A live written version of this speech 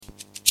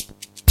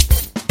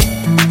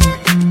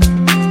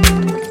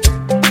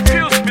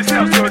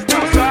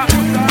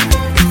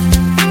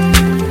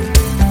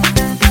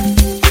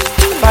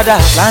Father,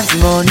 plenty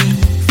money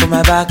for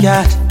my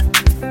backyard,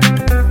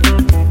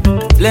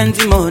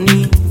 plenty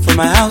money for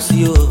my house,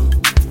 yo.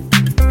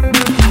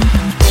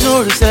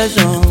 No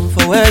recession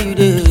for where you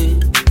dey.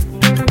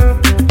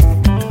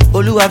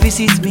 Oluwa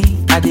visit me,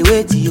 I dey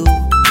wait yo.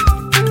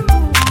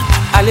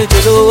 Àlejò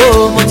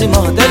lówó mo ti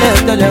mọ̀ tẹ́lẹ̀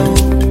tẹ́lẹ̀ o.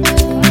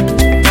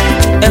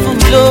 Ẹ fún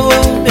mi lówó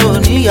mi ò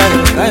ní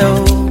yàrá káyọ̀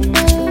o.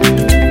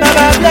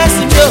 Baba bless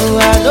me o,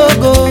 I no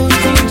go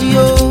stingy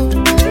o.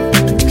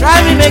 Try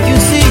me make you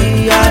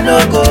see, I no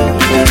go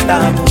waste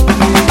time o.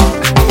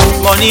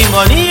 Money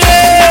money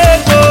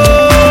ego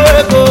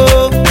ego.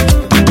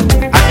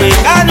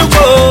 Àpèkánú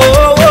kò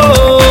owó.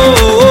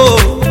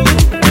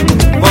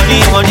 Money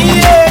money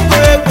ego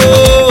ego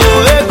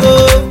ego.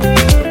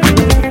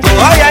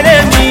 Oyale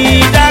mi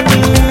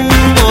dákun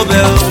mo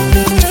bẹ̀ o.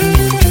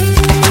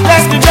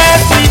 Bless me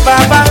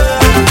Baba,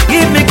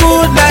 give me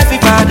good life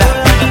Ìbàdà.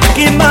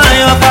 Kí n máa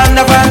yan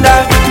fandafanda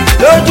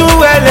lójú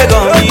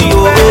ẹlẹ́gàn mi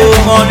o.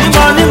 Money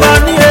money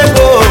money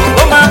ego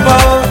ó máa bọ̀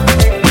o.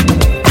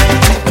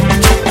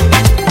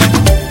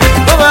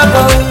 Ó máa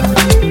bọ̀ o.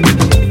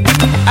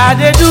 I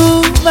dey do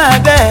my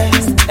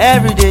best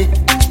every day.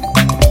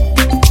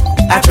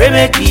 I pray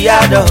make e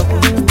add up,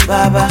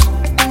 Baba.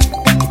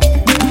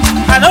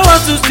 I don't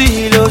want to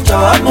steal o,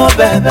 jọ̀wọ́ mo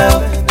bẹ̀bẹ̀ o.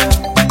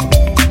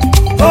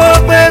 Ó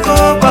pé kó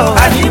pọ̀,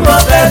 àní mo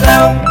bẹ̀bẹ̀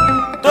o.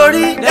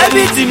 Torí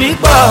débìtì mi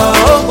pọ̀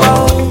ó pọ̀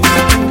o.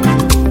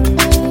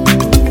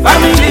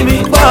 Family mi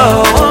pọ̀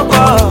ó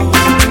pọ̀ o.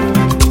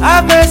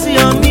 Have mercy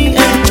on me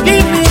and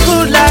give me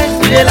good life.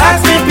 E dey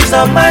last me peace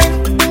of mind.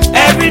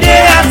 Every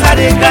day as I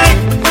dey grind.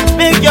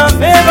 Make your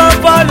favour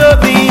follow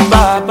me,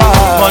 Baba.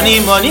 Money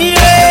money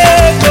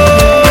ego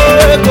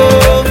ego.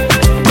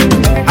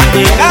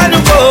 Àpèkánú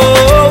kò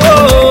owó.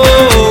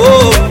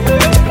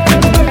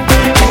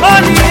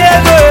 Money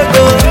ego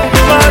ego.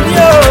 Money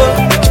o.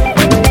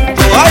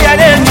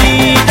 Oyale mi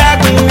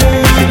dákun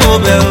mo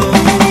bẹ̀ o.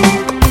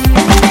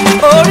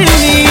 Orí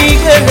mi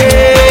kéde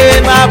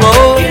máa bọ̀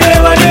o. Ilé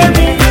wọlé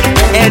mi.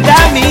 Ẹ̀dá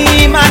mi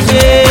má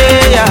ṣe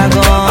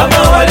yàgàn.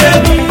 Ọmọ wọlé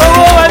mi.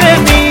 Owó wọlé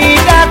mi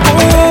dákun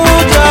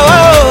jọ̀wọ́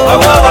o.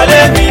 Owó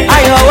wọlé mi.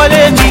 Ayọ̀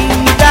wọlé mi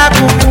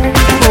dákun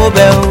mo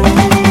bẹ̀ o.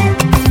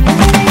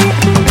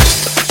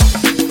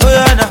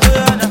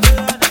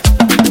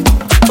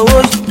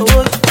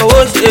 Owó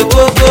ṣe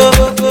kókó.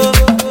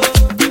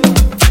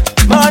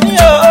 Money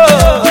o,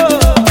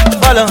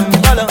 follow me.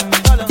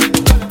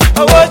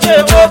 Owó ṣe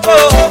kókó,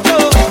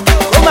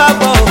 ó máa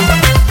bọ̀ o.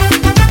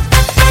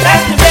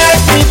 Bless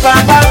me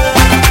Baba,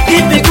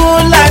 give me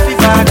good life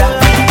Ìbàdà.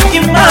 Kí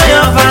n máa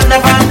yan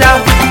fandafanda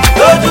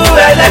lójú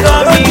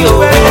ẹlẹ́gàn mi o.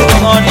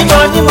 Money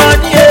money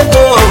money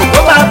ego,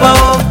 ó máa bọ̀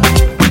o.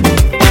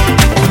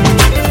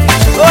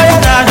 Ó yá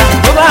dáadáa,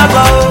 ó máa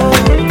bọ̀ o.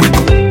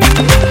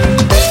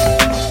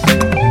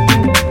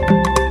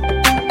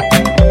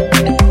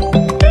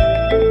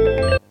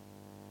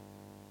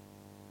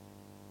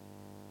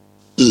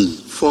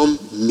 Inform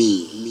me.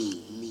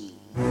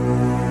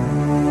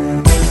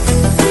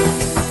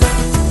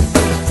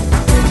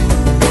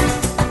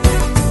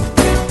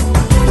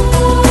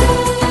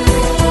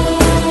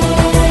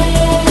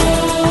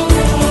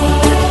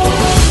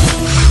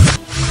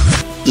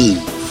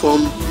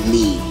 Inform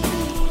me.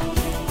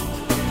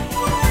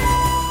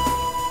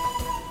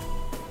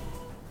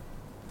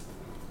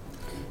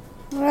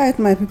 Alright,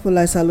 my people,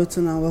 I salute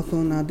you and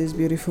welcome now this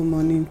beautiful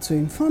morning to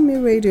Inform Me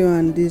Radio,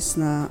 and this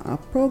now our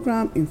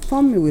program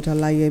Inform Me with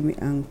Olayemi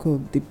and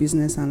Co, the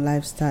business and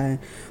lifestyle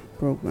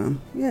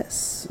program.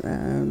 Yes,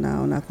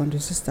 now na country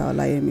sister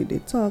Olayemi dey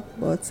talk,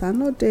 but I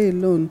no dey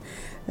alone.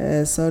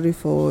 Sorry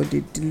for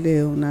the delay.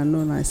 Una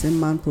know na say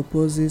man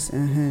proposes,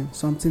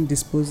 something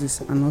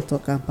disposes, and not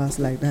talk and pass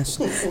like that.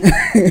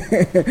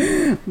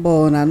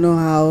 But I know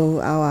how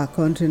our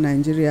country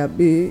Nigeria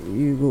be.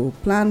 You go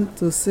plan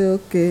to say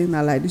okay,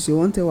 na like this you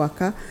want to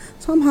waka,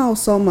 somehow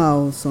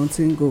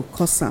something go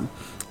cause am.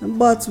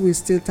 But we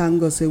still thank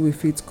God say we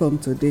fit come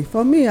today.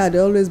 For me, I dey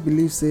always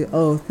believe say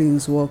all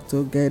things work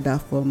together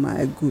for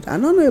my good. I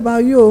don't know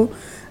about you,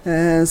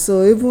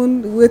 so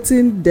even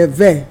wetin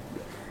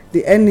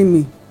the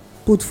enemy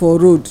put for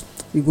road,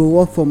 e go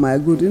work for my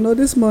good. You know,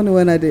 this morning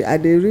when I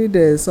dey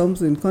read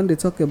something, come dey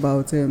talk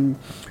about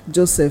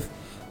Joseph,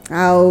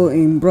 how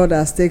him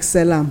brothers take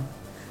sell am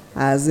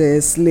as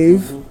a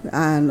slave,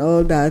 and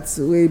all that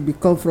wey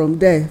become from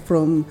there,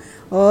 from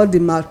all the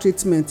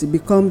maltreatment, he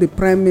become the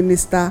prime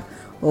minister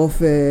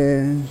of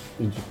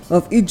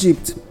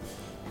Egypt.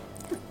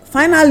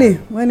 Finally,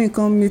 when he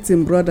come meet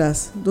him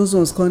brothers, those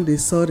ones come dey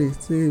sorry,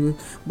 say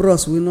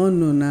bros, we no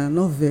know na,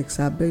 no vex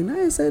abeg. Now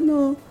he say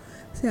no,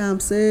 say am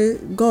say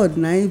God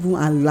na even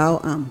allow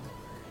am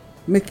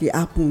make e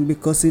happen,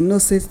 because he know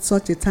say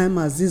such a time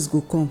as this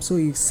go come, so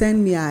he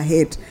send me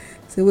ahead.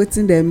 Say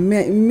wetin dem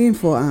mean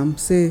for am,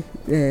 say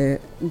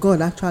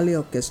God actually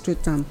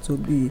orchestrate am to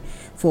be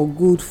for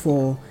good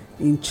for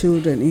in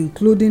children,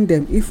 including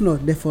them. If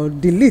not, they for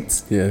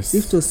delete. Yes.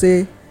 If to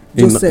say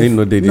Joseph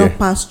not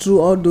pass through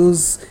all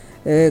those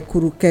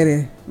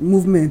kurukere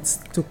movements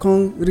to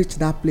come reach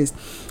that place.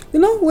 you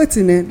know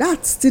wetin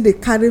that still dey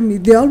carry me.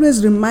 Dey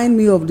always remind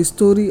me of the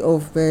story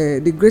of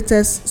the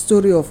greatest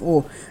story of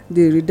all,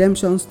 the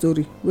redemption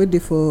story wey dey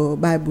for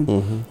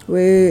Bible,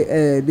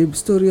 wey the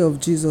story of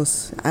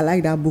Jesus. I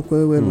like that book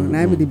well well.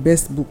 Na be the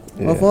best book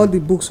of all the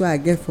books wey I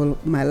get for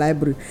my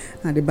library,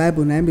 and the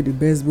Bible na be the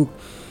best book.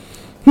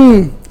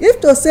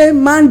 If to say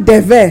man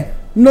devil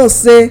know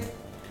say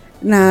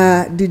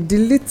na the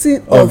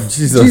deleting of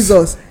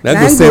Jesus na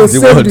go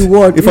save the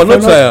world. If I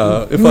not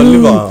try, if I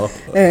live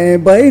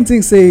but him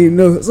think say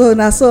no. So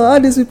na so all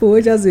these people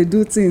wey just dey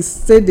do things,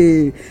 say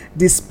they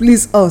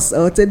displease us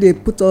or say they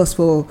put us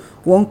for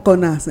one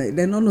corner,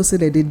 they no know say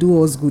that they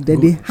do us good, that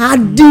they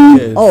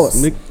harden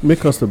us,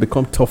 make us to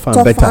become tougher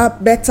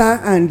and better,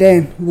 and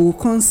then we will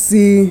come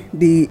see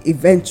the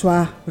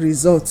eventual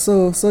result.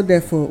 So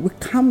therefore we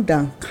calm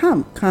down,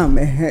 calm.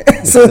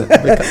 So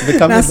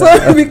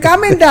be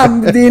calming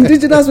down. The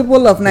indigenous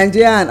people of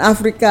Nigeria and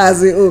Africa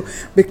as a whole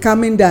be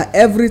calming down.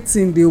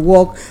 Everything they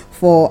work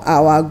for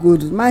our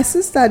good. My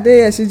sister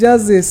there, she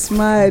just dey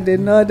smile, dey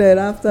nodded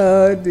after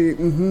all the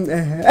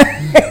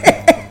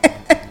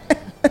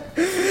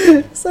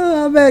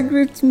So I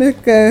greet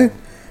make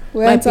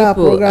we enter our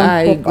program.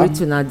 I greet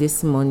you now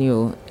this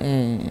morning.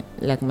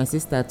 Like my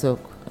sister talk,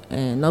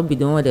 not be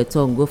the one they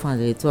talk go from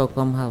the talk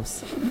come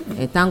house.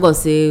 Thank God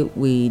say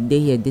we dey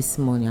here this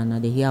morning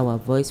and they hear our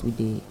voice. We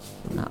dey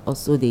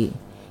also they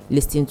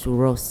listen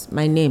to us.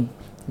 My name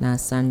na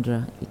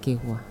Sandra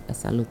Ikehua. I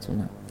salute you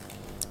now.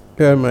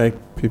 Yeah, my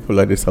people,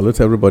 I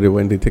salute everybody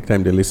when they take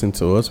time to listen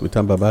to us. We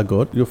thank Baba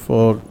God. You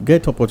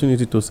forget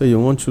opportunity to say you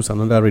won't choose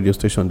another radio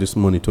station this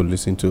morning to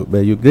listen to,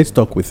 but you get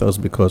stuck with us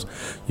because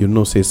you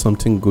know say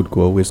something good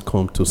will always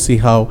come to see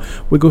how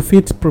we go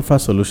fit prefer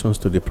solutions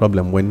to the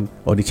problem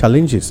or the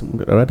challenges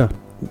rather.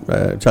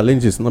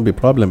 Challenges not be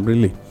problem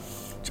really.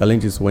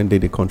 Challenges when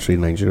the country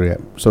Nigeria.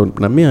 So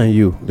now me and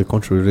you, the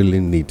country really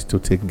need to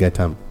get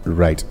them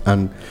right.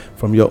 And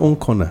from your own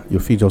corner, you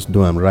feel just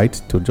do them right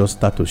to just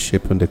start to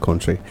shape in the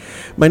country.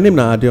 My name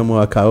is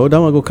Adiomo Akao. That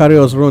one go carry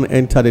us run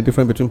enter the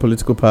difference between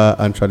political power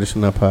and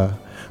traditional power.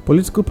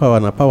 Political power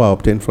and power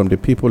obtained from the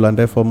people and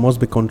therefore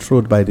must be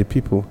controlled by the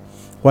people.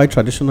 While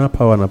traditional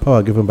power and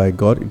power given by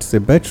God, it's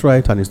a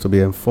birthright and is to be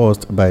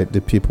enforced by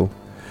the people.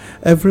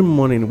 Every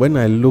morning when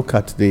I look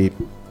at the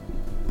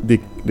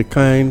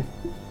kind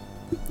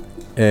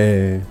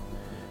this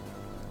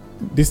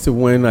is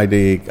when I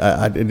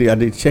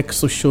check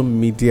social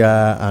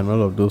media and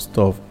all of those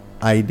stuff.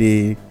 I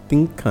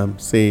think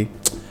say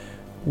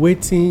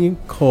waiting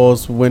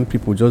cause when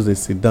people just they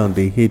sit down,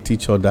 they hate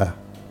each other.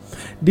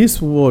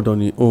 This word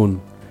on its own,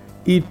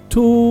 it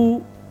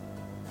too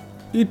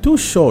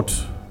short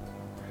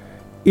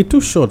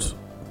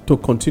to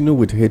continue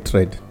with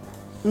hatred.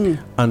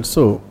 And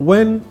so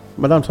when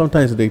madam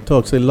sometimes they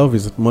talk say love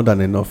is more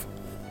than enough.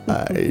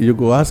 You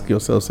go ask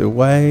yourself, say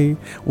why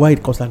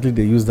it constantly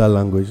they use that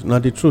language. Now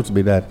the truth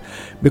be that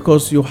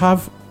because you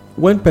have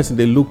when person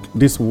they look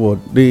this word,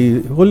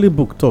 the holy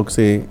book talks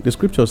say the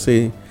scripture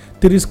say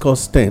 3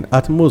 scores 10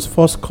 at most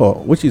 4 score,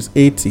 which is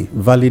 80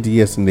 valid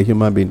years in the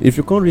human being. If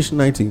you can't reach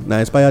 90, now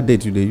expired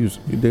date you they use.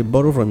 They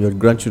borrow from your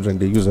grandchildren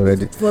they use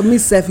already. For me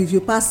self, if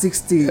you pass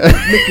 60,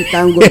 make you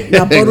can go.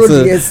 Now borrow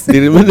so years. The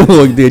remaining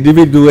work they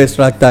even do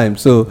extra time.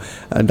 So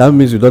and that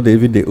means you don't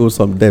even they owe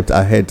some debt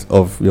ahead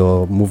of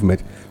your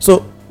movement.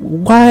 So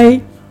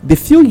why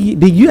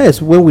the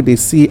years when we they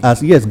see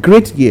as yes,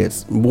 great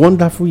years,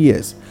 wonderful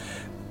years,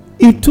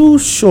 it's too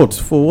short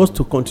for us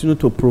to continue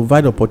to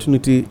provide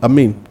opportunity.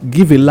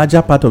 Give a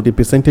larger part of the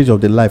percentage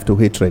of the life to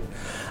hatred.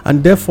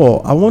 And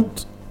therefore, I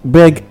want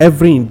beg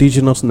every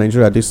indigenous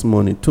Nigeria this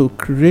morning to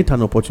create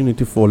an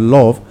opportunity for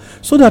love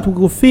so that we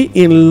will feel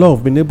in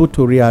love, being able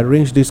to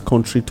rearrange this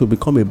country to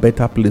become a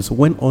better place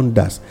when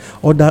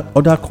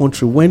other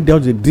country, when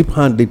there's a deep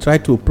hand, they try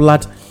to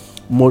plant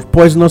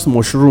poisonous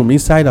mushroom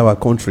inside our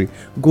country.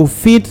 We go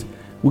feed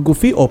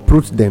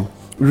uproot them,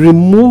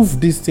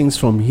 remove these things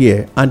from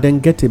here, and then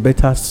get a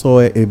better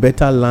soil, a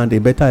better land, a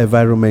better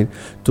environment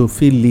to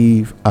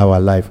live our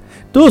life.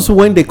 Those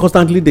when they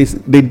constantly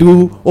they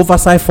do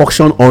oversight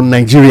function on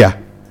Nigeria,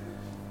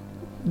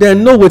 they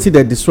know what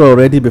they destroy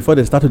already before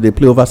they start to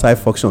play oversight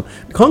function.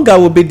 Hunger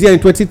will be there in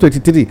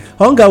 2023.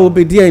 Hunger will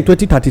be there in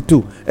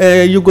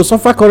 2032. You go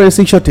suffer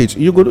currency shortage.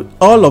 You go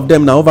all of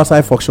them now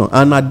oversight function,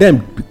 and at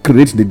them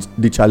create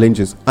the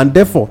challenges. And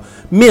therefore,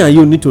 me and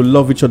you need to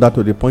love each other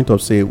to the point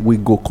of say we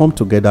go come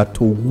together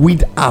to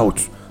weed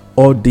out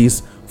all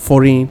these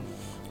foreign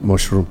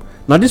mushroom.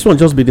 Now this one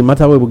just be the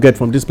matter we will get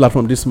from this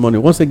platform this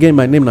morning. Once again,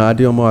 my name is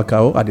Adiomo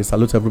Akao. I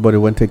salute everybody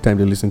when take time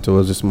to listen to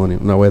us this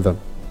morning. Now weather.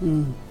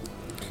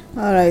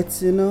 All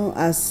right,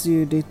 as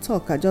they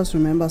talk, I just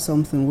remember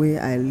something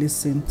where I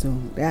listened to.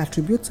 They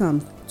attribute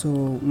them to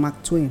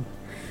Mark Twain.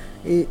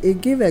 He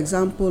give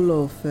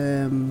example of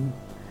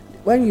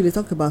when you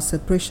talk about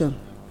separation,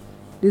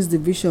 this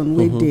division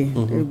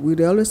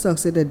we always talk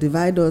say they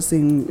divide us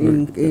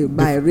in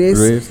by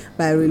race,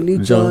 by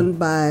religion,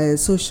 by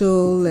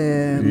social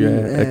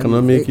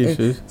economic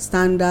issues,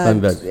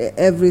 standard,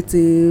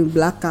 everything,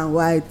 black and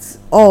white,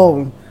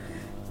 all.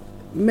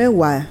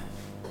 Meanwhile,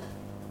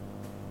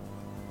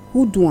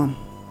 who do am?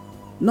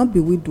 Not be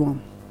we do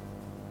am.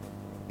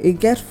 E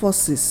get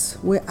forces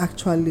wey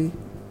actually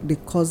dey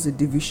cause the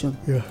division.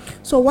 Yeah.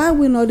 So why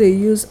we no dey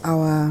use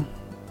our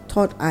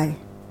third eye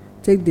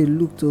take dey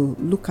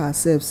look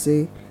ourselves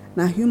say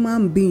na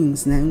human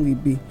beings na we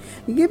be?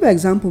 You give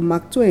example,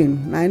 Mark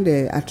Twain na im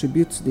dey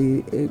attribute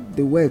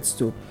the words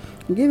to.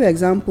 You give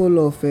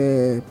example of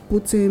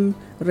putting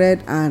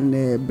red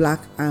and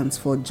black ants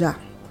for jar,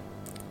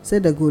 say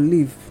they go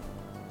live,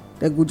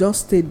 they go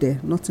just stay there,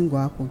 nothing go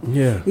happen.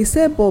 Yeah. He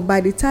say but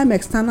by the time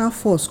external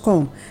force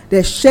come,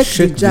 they shake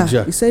the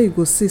jar. He say you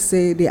go see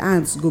say the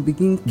ants go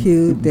begin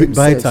kill themselves,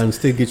 bite and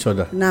stake each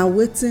other. na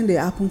wetin dey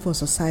happen for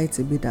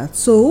society be that.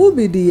 So who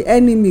be the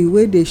enemy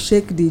wey dey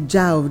shake the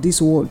jar of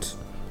this world?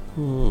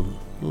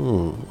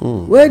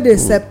 Wey dey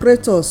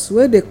separate us,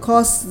 wey dey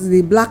cause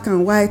the black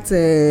and white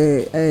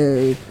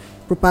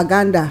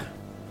propaganda,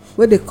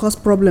 wey dey cause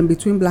problem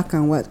between black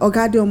and white.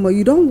 Oga Adeomo,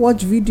 you don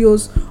watch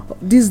videos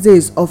these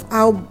days of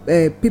how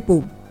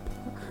people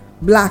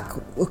black,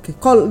 okay,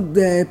 call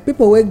the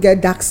people wey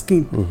get dark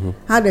skin,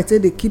 how they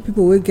take dey keep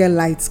people wey get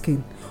light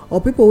skin,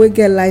 or people wey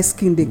get light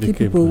skin dey keep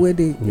people wey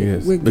dey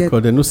wey get.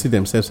 Because they no see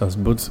themselves as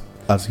both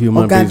as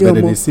human beings, but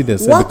they see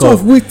themselves. What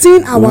of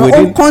within our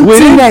own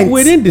continent?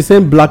 Within the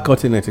same black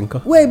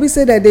continent, wey be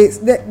say that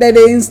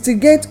they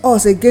instigate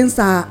us against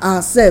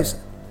ourselves,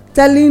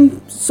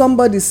 telling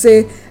somebody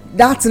say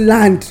that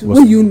land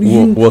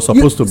was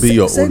supposed to be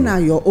your own. Say na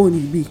your own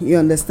e be. You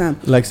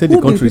understand? Like say the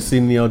country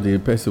senior the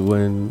person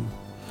when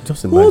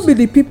just imagine. Who be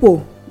the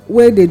people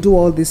wey dey do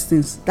all these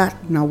things?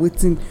 That na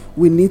wetin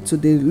we need to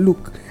dey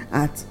look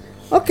at.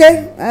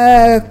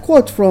 Okay,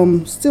 quote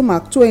from still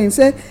Mark Twain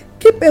say,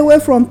 keep away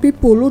from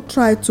people who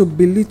try to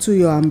belittle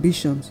your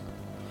ambitions.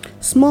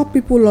 Small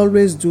people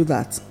always do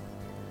that,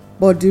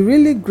 but the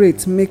really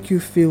great make you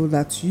feel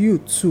that you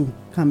too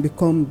can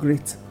become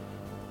great.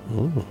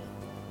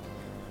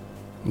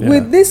 Yeah.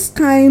 With this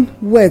kind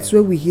words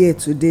wey we hear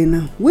today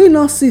now, we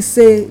not see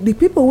say the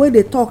people wey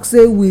dey talk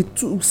say we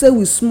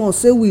small,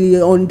 say we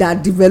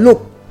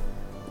underdevelop,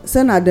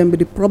 say na dem be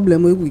the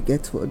problem wey we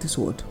get for this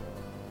world.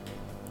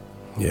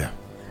 Yeah.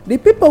 The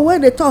people wey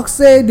dey talk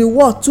say the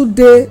world too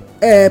dey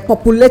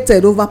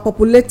populated,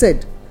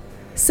 overpopulated,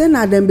 say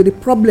na dem be the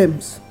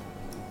problems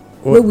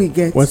wey we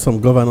get. When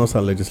some governors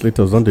and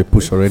legislators don dey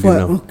push already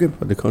now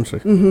for the country.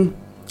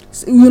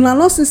 You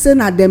not say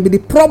na dem be the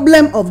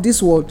problem of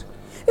this world.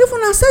 If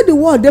una say the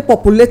world dey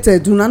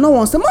populated, una no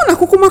wan say make una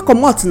kukuma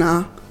comot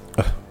na.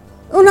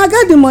 Una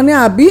get the money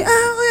abi?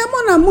 Oya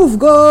una move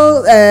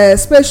go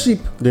spaceship.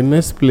 The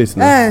next place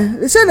now.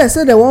 They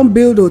say they wan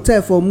build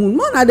hotel for moon.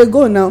 Una dey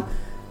go now.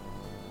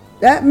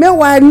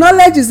 Meanwhile,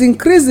 knowledge is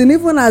increasing,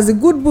 even as the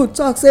good book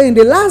talk say in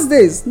the last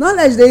days,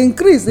 knowledge dey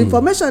increase,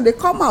 information dey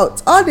come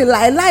out, all the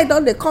lie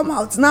don dey come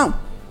out now.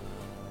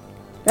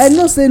 I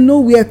know say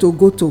nowhere to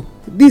go to.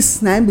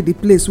 This na be the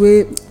place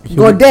wey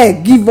God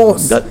there give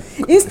us.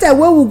 Instead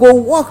wey we go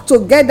work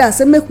together,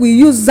 say make we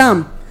use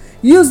am,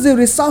 use the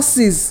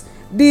resources,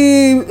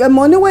 the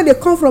money wey dey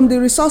come from the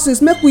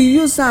resources, make we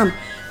use am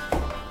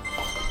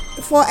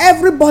for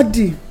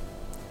everybody.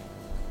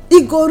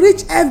 E go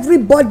reach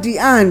everybody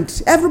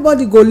and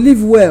everybody go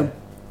live well.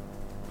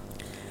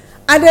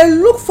 I dey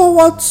look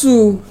forward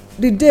to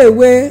the day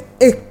wey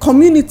a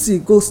community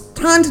go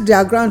stand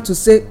their ground to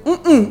say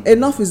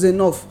enough is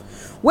enough.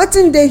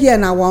 Wetin dey here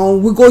na our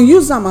own, we go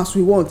use am as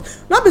we want.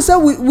 Not be say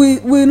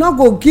we no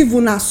go give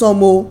una some,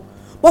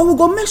 but we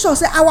go make sure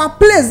say our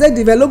place dey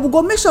develop. We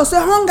go make sure say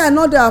hunger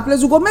no dey our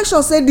place. We go make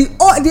sure say the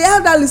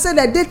elderly say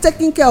that dey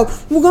taken care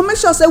of. We go make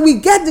sure say we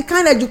get the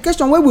kind of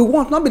education wey we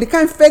want, not be the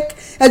kind fake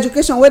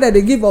education wey dem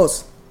dey give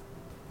us.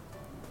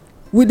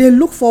 We dey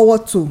look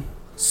forward to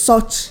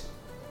such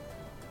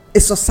a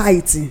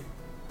society,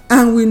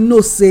 and we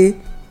know say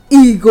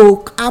e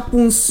go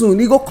happen soon.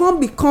 E go come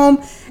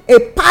become a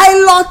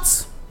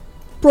pilot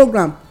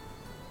program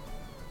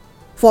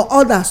for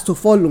others to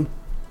follow.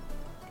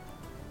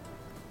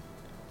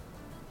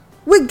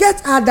 We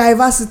get our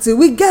diversity,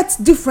 we get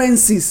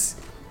differences.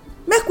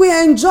 Make we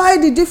enjoy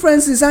the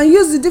differences and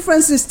use the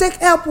differences take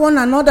help one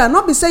another.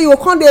 Not be say you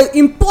come dey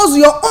impose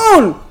your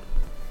own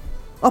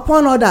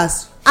upon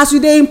others. As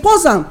you dey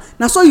impose am,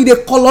 na so you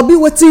dey kolobi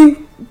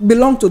wetin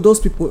belong to those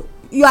people.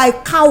 You are a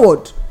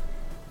coward.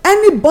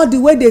 Anybody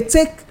wey dey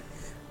take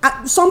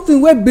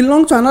something wey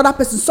belong to another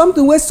person,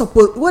 something wey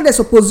they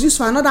suppose use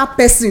for another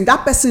person,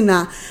 that person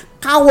na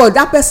coward,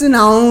 that person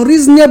na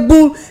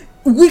unreasonable,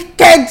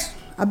 wicked.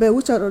 Abeg,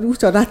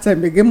 which other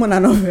time again una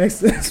no vex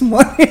this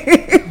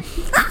morning?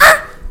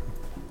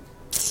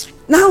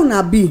 Now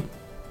na be.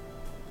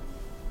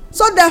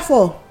 So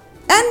therefore,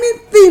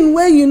 anything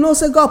wey you know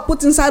say God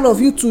put inside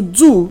of you to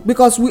do,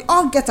 because we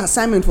all get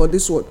assignment for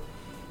this world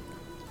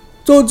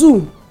to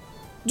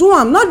do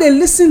am. Not dey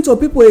listen to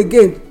people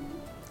again.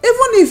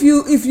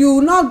 Even if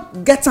you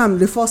not get am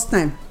the first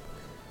time,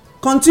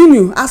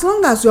 continue. As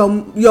long as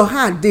your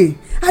heart dey.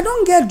 I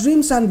don get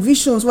dreams and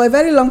visions for a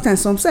very long time.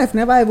 Some sef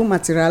never even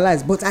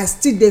materialize, but I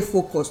still dey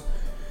focused.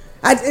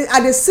 I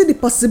dey see the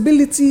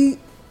possibility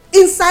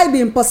inside the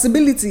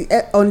impossibility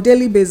on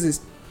daily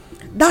basis.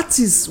 that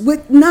is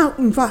wait now.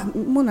 In fact,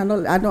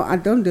 I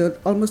don't dey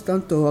almost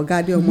done to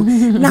Ogade Omo.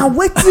 Now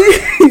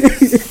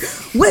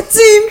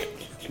wetin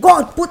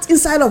God put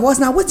inside of us,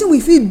 now wetin we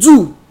fit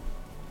do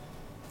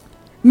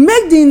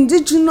make the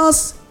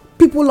indigenous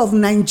people of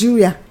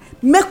Nigeria,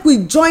 make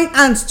we join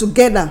hands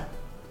together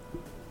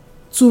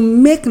to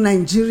make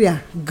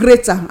Nigeria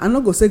greater. I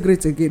no go say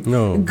great again.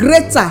 No.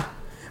 Greater.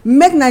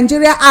 Make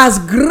Nigeria as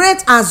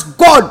great as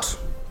God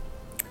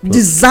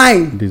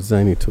design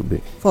it to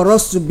be. for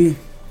us to be.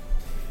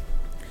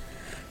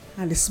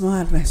 And the small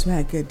advice wey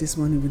I get this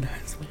morning be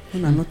that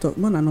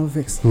una no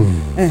vex.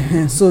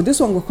 So this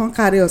one go come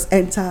carry us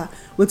enter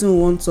wetin we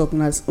wan talk.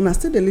 Una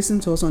still dey listen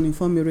to us on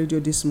Inform Me Radio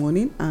this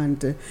morning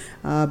and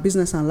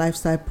business and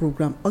lifestyle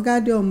program.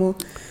 Ogade Omo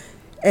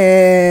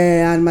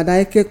and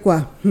Madam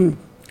Ekekwa,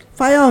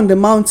 fire on the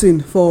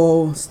mountain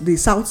for the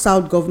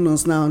south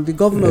governors now. The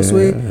governors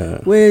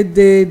wey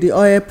dey the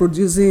oil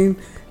producing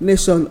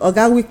nation.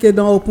 Oga Wike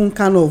don open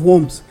can of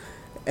worms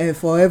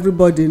for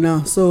everybody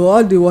now. So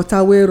all the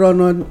water wey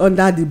run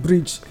under the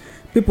bridge,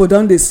 people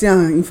don dey see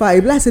am. In fact,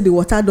 e be like say the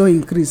water don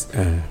increase.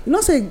 You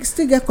know say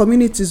still get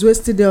communities wey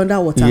still dey under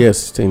water. Yes,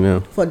 still now.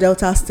 For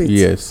Delta State.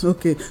 Yes.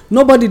 Okay.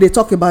 Nobody dey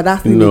talk about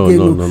that thing again.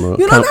 No.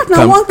 You know that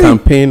na one thing.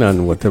 Campaign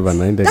and whatever.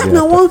 That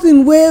na one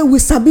thing wey we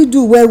sabi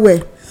do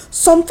well.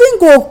 Something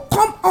go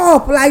come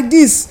up like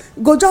this,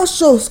 go just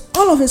show.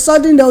 All of a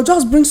sudden, they'll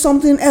just bring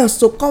something else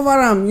to cover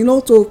am.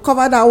 To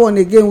cover that one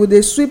again. With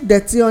they sweep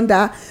dirty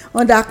under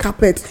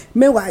carpet.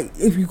 Meanwhile,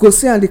 if you go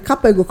see and the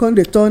carpet go come,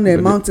 they turn a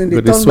mountain,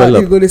 they turn back,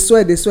 they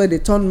sweat, they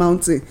turn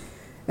mountain.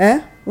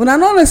 When I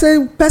know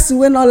say person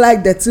wey not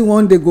like dirty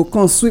one day go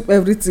come sweep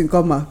everything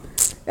come out.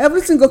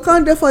 Everything go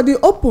come there for the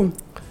open.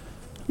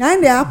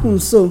 And they happen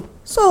so.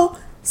 So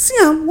see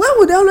am, why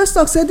would they always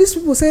talk? Say these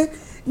people say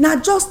na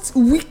just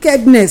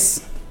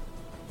wickedness.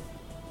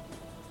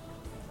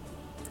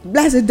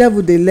 Blessed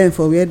devil dey learn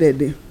for where they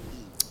dey.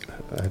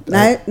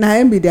 Na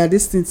him be their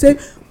this thing. Say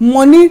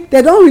money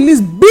they don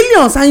release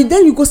billions and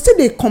then you go still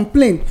dey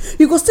complain,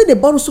 you go still dey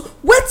borrow. So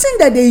wetin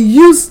that they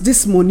use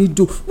this money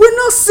do? We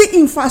no see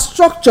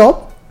infrastructure,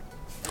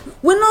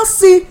 we no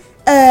see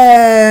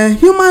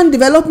human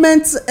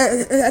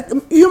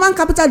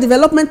capital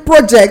development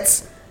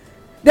projects.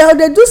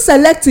 They do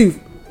selective.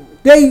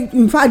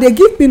 In fact they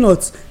give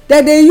peanuts.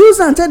 They use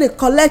until they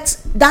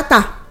collect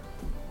data,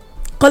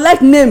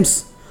 collect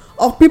names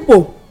of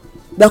people.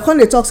 They come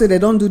dey talk say they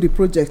don do the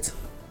project.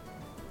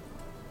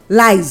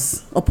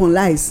 Lies upon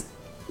lies.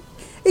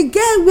 E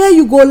get where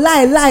you go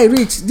lie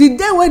reach, the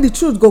day wey the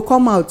truth go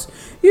come out,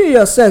 you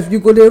yourself you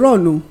go dey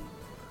run o.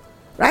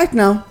 Right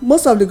now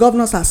most of the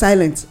governors are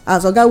silent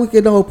as Oga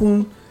Wike don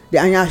open the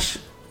yansh.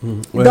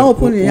 Don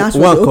open the yansh.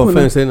 One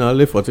conference say na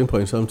only 14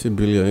 point something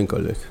billion in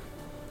collect.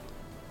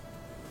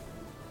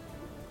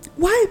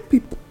 Why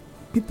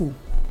people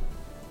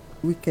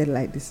wicked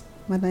like this?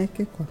 Madam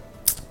Ekekwa.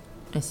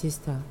 My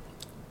sister,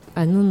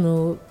 I don't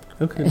know.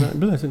 Okay,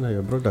 now say na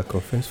your brother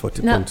confess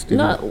 40 points.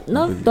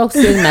 No talk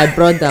say my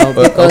brother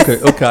because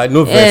okay, I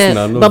know verse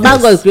now.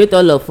 Baba God create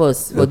all of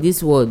us for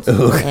this world.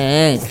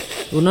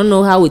 We don't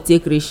know how we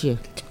take ratio.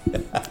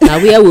 Now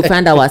where we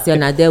find ourselves,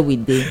 now there we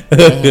dey.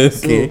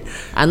 Okay.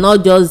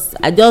 So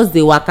I just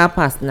dey waka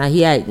pass. Now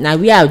here, now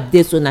we are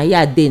there, so now here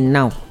I dey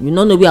now. You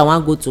don't know where I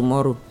want go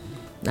tomorrow.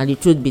 Now the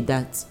truth be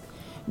that,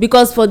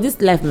 because for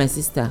this life, my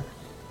sister,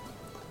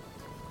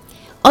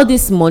 all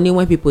this money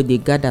when people they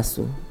gather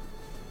so.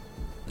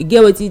 You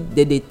get what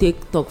they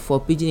take talk for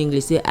pidgin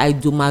English, say I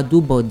do my do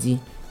body.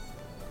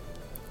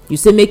 You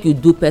say make you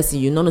do person,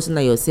 you know say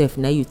na yourself,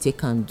 now you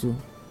take and do.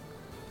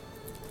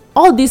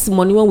 All this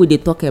money when we they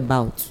talk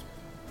about,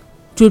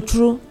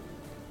 true,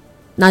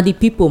 now the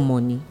people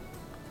money,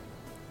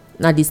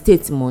 now the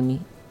state money.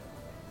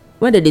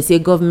 When they say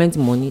government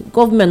money,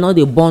 government not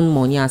the bond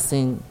money as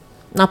saying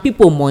now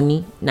people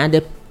money, now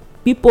the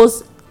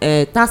people's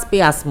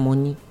taxpayers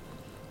money,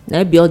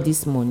 now be all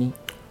this money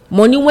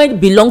when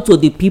belong to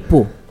the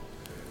people,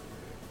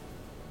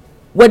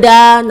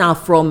 whether now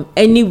from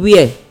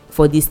anywhere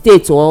for the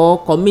state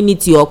or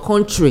community or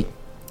country,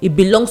 it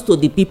belongs to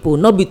the people,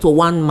 not be to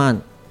one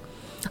man.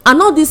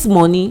 And all this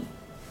money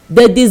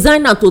they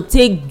design am to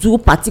take do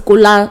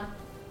particular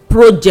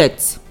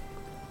project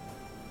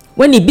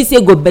when e be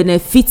say go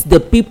benefit the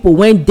people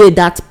when dey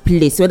that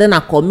place, whether na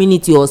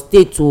community or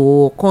state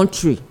or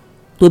country,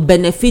 to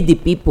benefit the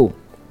people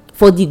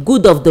for the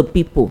good of the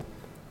people.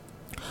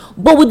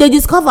 But we dey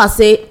discover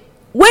say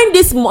when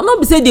this no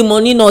be say the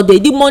money no dey,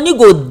 the money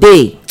go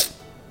dey,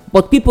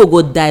 but people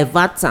go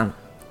divert am,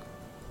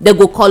 they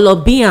go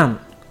kolobi am,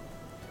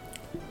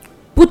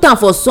 put am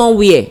for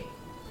somewhere,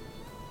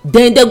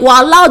 then they go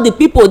allow the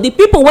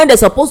people when they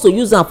suppose to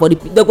use am for the,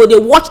 they go dey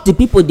watch the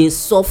people dey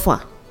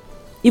suffer,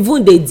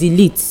 even dey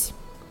delete,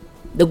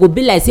 they go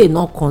be like say e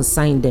no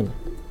concern them.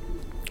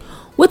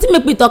 Wetin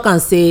make me talk am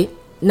say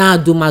na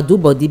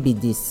adumadu body be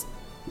this?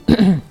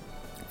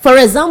 For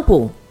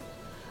example,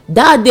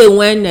 that day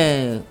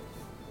when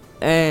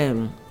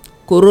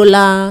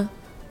Corolla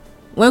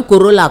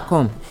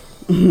come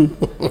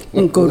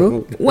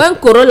when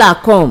Corolla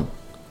come,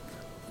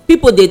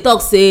 people dey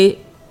talk say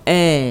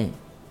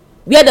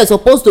where they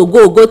suppose to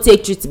go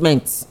take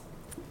treatment,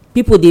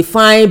 people dey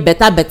find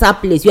better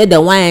place where they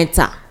wan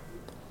enter.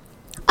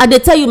 I dey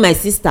tell you, my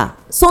sister,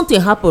 something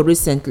happen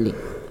recently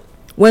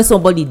when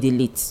somebody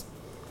delete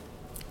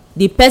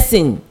the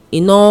person, e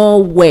no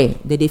well,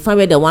 they dey find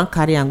where they wan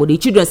carry am go. The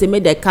children say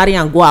make they carry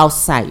am go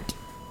outside,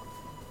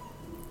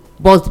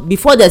 but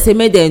before they say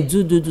make dem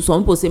do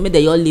some people say make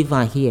they all leave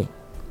am here.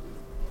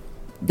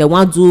 They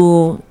wan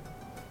do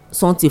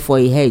something for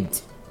a head.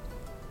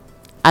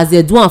 As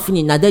they do am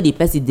finish, na there the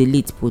person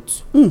delete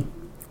put.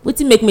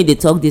 Wetin make me dey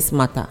talk this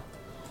matter?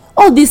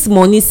 All this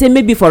money, say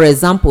maybe for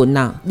example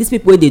now, these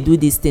people wey dey do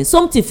this thing,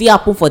 something fit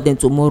happen for them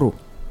tomorrow.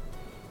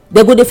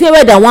 They go dey fear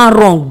where they wan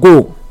run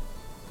go.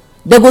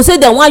 They go say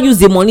they wan use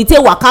the money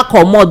take waka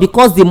comot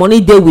because the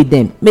money dey with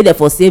them, make dem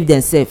for save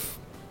themselves.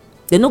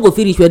 They no go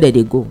fit reach where they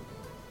dey go.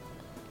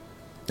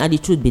 Na the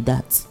truth be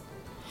that.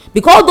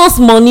 Because those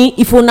money,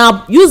 if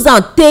una use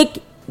am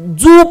take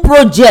do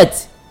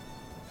project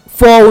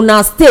for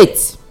una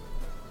state,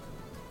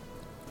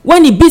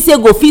 when e be say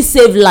go fit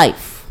save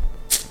life,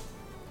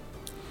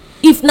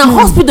 if na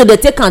hospital dey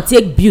take am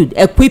take build,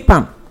 equip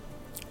am,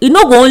 e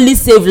no go only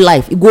save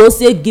life, e go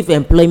also give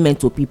employment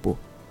to people.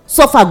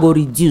 Suffer go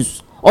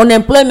reduce,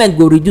 unemployment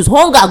go reduce,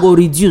 hunger go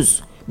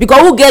reduce,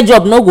 because who get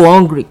job no go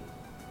hungry,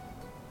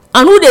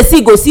 and who dey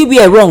see go see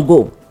where wrong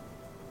go.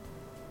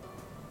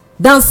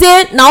 Than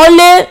say na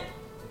only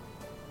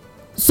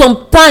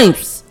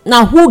sometimes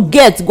na who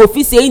get go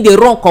fit say e dey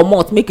run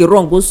comot, make e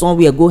run go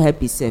somewhere go help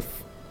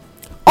himself.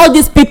 All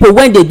these people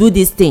when they do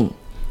this thing,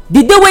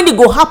 the day when e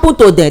go happen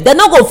to them, they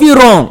no go fit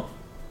run.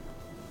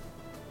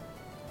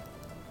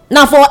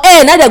 Na for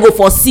air na they go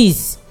for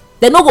seas,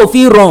 they no go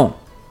fit run,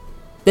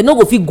 they no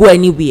go fit go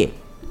anywhere.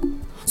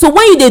 So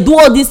when you dey do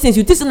all these things,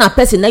 you think say na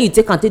person na you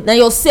take am take, na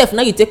yourself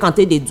na you take am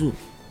take dey do.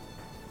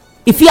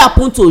 If it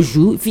happen to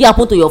you, if it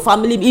happen to your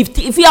family, if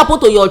it happen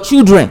to your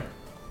children,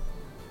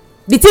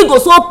 the thing go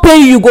so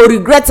pain you go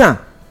regret am.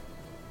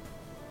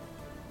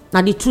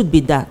 Na the truth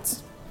be that.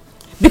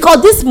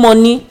 Because this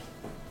money,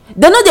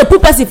 they no dey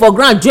put person for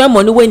ground join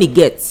money when e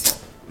get.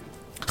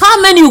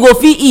 How many you go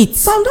fit eat?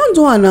 Some don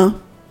do am now.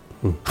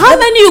 How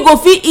many you go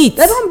fit eat?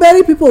 They don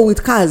bury people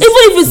with cars. Even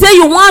if you say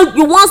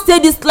you wan stay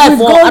this life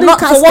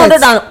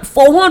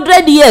for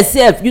 100 years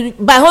sef,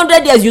 by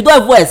 100 years you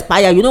don even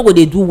expire, you no go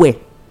dey do well.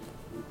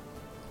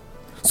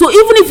 So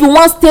even if you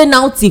wan stay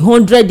now till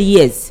 100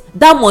 years,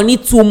 that money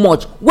too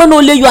much when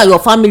only you and your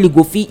family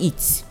go fit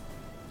eat.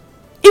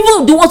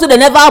 Even the ones wey dem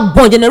never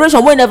born,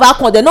 generation wey never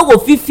come, dem no go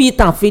fit eat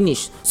and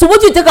finish. So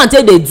wetin you take am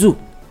take dey do?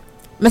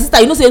 My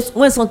sister, you know say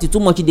when something too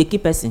much e dey kill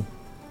person.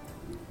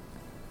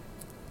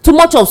 Too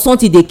much of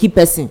something dey kill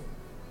person.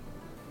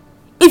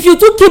 If you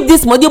too keep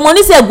this money, the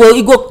money sef go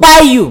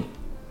kpai you.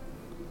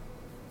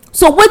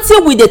 So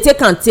wetin we dey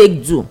take am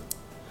take do?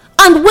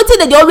 And wetin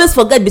dem dey always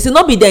forget be say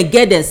no be dem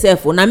get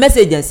themselves o, na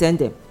message dem send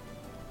dem.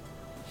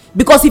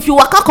 Because if you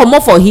waka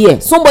comot for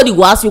here, somebody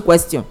go ask you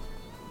question.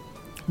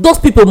 Those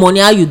people money,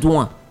 how you do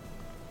am?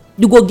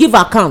 You go give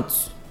account.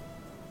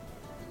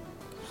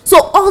 So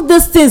all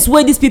these things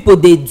wey these people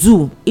dey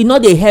do, e no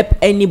dey help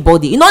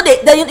anybody, e no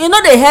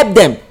dey help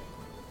them.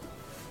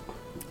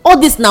 All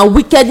this na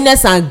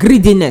wickedness and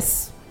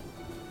greediness.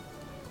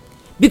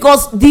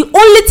 Because the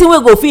only thing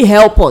wey go fit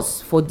help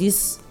us for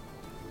this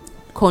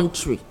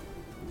country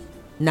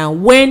na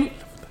when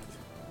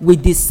we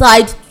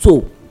decide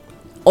to,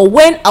 or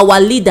when our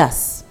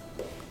leaders,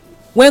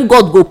 when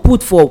God go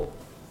put for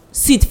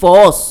seat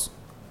for us,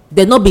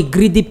 they no be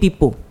greedy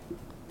people.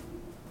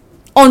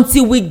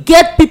 Until we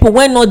get people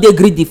wey no dey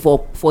greedy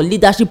for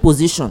leadership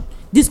position,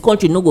 this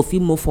country no go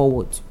fit move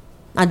forward.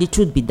 Na the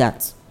truth be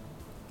that.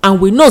 And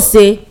we know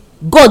say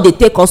God dey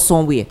take us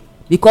somewhere,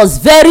 because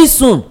very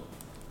soon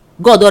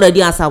God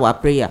already answer our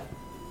prayer.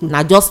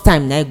 Na just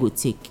time na e go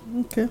take.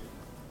 Okay.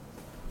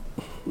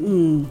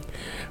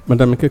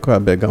 Madam Ikeko,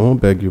 I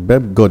won't beg you,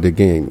 beg God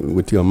again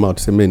with your mouth.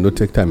 Say, may no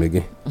take time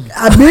again.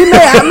 I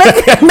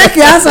make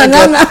you answer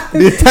now.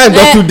 The time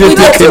got too dey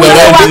taking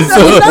already.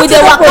 So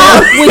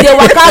We dey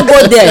waka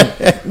go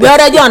there. We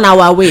already on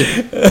our way.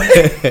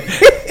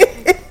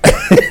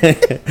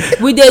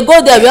 We dey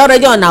go there. We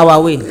already on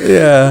our way.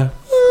 Yeah.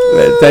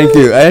 Well, thank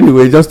you.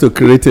 Anyway, just to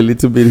create a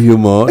little bit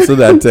humor so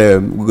that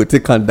we go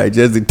take and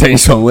digest the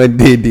tension when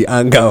the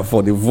anger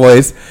for the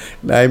voice.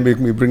 Now make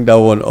me bring that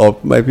one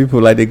up. My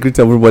people, like they greet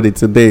everybody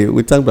today.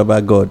 We thank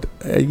Baba God.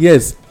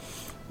 Yes,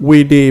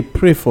 we they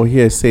pray for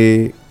here.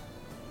 Say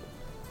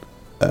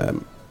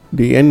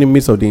the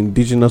enemies of the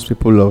indigenous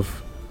people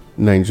of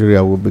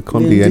Nigeria will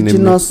become the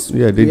enemies.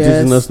 Yeah, the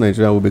indigenous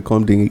Nigeria will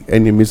become the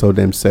enemies of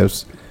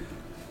themselves,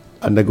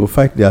 and they go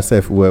fight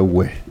themselves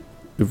well.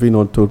 Even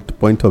on to the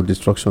point of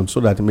destruction, so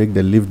that make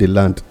them leave the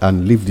land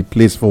and leave the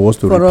place for us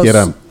to repair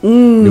them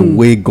the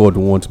way God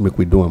wants make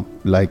we do them.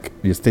 Like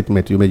the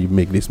statement you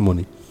make this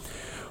morning.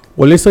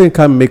 Well, listen, you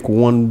can make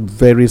one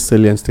very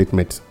salient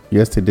statement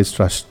yesterday's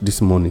trash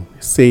this morning.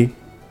 Say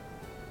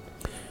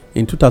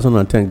in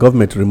 2010,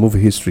 government removed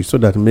history so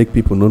that make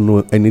people don't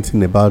know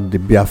anything about the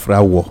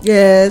Biafra war.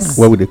 Yes.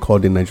 What would they call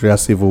the Nigeria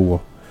Civil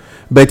War?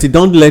 but it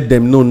don't let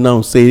them know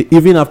now, say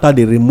even after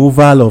the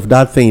removal of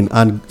that thing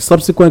and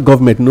subsequent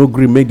government no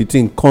gree make the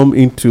thing come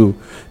into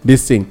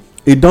this thing,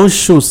 it don't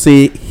show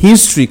say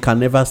history can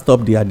never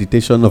stop the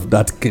agitation of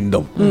that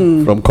kingdom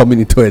from coming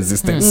into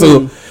existence.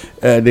 So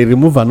the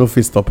removal no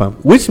fit stop am,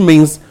 which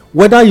means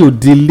whether you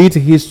delete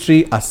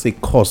history as a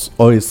course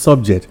or a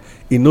subject,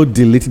 it no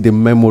delete the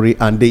memory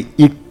and the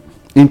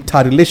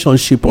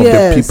interrelationship of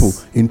the people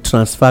in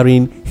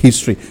transferring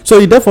history. So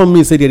it therefore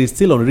means say there is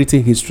still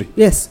unwritten history.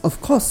 Yes, of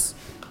course.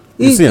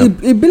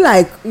 It be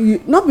like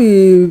not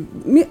be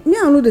me and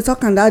you dey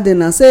talk on that day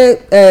and say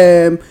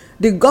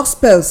the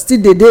gospel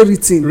still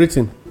dey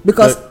written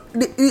because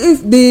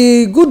if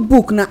the good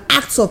book na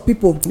acts of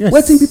people,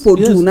 wetin people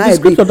do now, the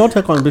scripture don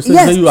take on basis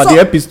say you are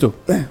the epistle.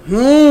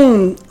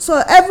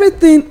 So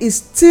everything is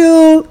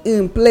still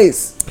in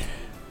place.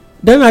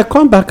 Then I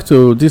come back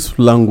to this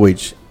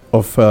language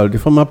of the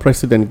former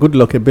president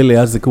Goodluck Ebele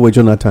Azikiwe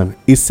Jonathan.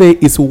 He say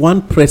it's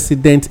one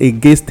president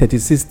against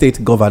 36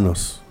 state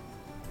governors.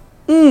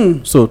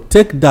 So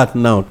take that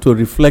now to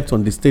reflect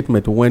on the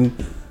statement when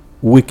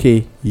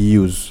Wike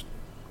used.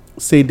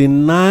 Say the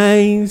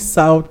 9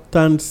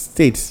 southern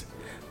states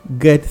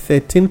get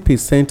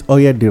 13%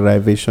 oil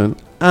derivation,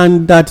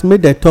 and that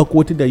made the talk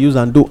what they use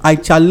and do. I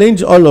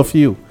challenge all of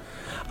you.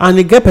 And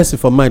he get person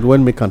for mind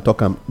when we can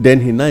talk him. Then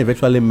he now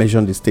eventually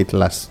measured the state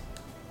last.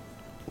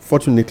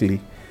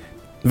 Fortunately,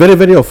 very,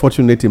 very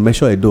unfortunately,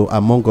 measure Edo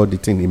among all the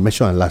things, he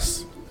measure and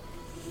last.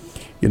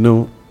 You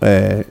know,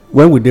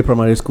 when we did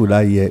primary school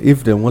that year,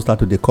 if they won't start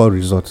to call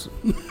results,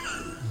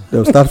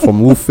 they'll start from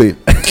who fail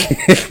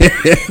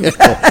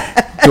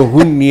to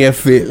who near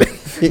fail.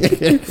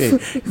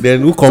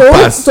 Then who come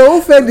pass. So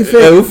who fail the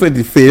fail? Who fail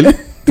the fail,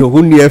 to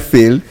who near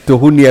fail, to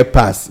who near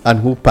pass, and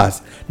who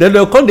pass. Then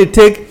they'll come, they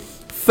take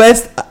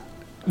first,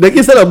 like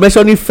instead of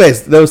mentioning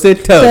first, they'll say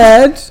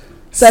third,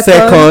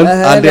 second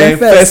and then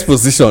first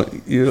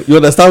position. You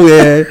understand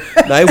where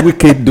that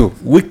Wicked do?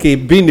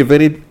 Wicked being a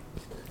very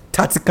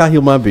tactical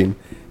human being,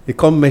 he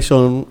come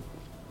mention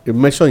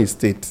his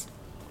state,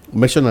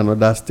 mention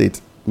another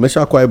state,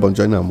 mention Akwa Ibom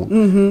join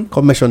am,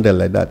 come mention them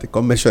like that, he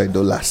come mention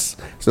Edo last.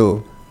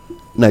 So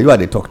now you are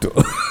the talk to.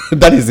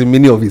 That is the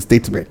meaning of his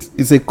statement.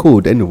 It's a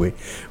code anyway.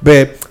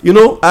 But you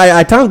know,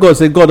 I thank God,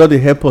 say God ought to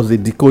help us, they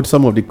decode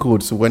some of the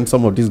codes when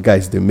some of these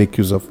guys they make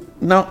use of.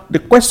 Now the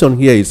question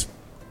here is,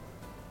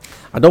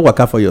 I don't work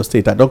out for your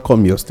state, I don't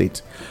come your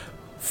state.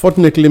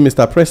 Fortunately,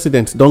 Mr.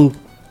 President don't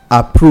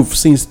approve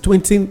since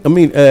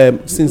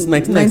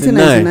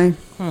 1999.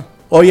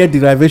 Oil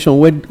derivation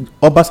where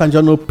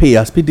Obasanjo no pay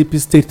as PDP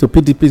state to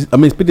PDP,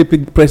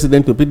 PDP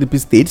president to PDP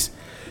states.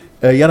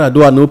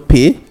 Yar'Adua no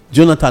pay,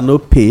 Jonathan no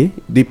pay.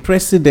 The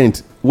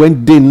president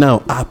when they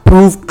now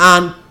approve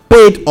and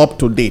paid up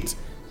to date.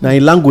 Now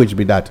in language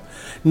be that.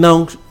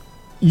 Now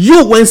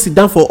you when sit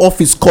down for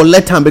office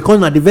collect am because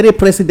na the very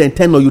president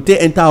ten or you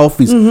take enter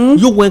office.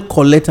 You when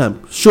collect am,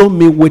 show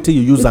me wetin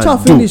you use and do.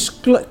 Finish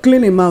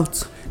clean him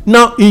out.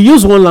 Now he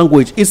use one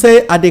language. He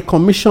say I dey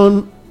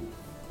commission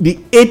the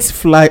 8th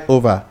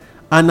flyover,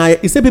 and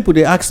he say people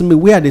dey ask me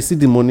where they see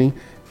the money.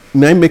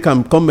 Now I make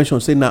am come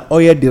mention say na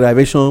oil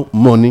derivation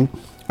money.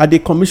 I dey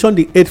commission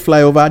the 8th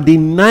flyover. The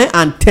 9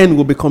 and 10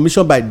 will be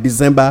commissioned by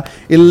December.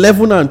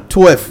 11 and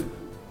 12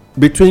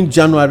 between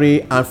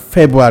January and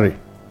February.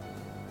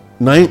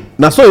 9.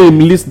 Now so he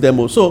list them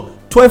all. So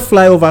 12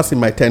 flyovers in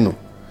my tenure.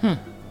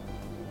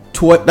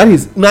 12. That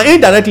is now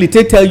indirectly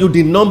they tell you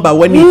the number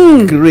when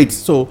he creates.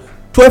 So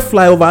 12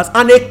 flyovers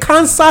and a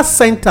cancer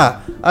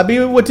center. I be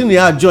waiting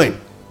here join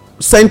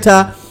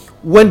center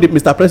when the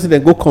Mr.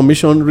 President go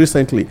commission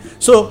recently.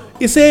 So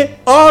he say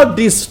all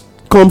this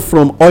come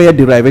from oil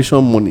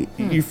derivation money.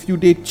 If you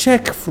they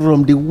check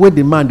from the way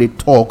the man they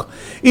talk,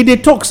 if they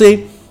talk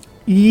say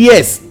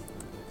yes,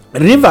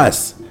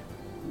 rivers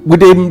we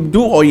they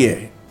do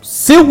oil,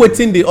 still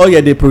waiting the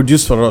oil they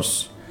produce for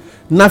us.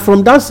 Now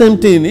from that same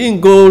thing, he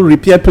go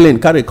repair plane,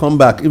 carry come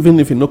back. Even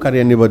if you no carry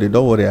anybody,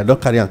 don't worry, I don't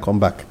carry and come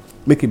back.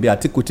 Make it be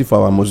antiquity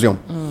for our museum.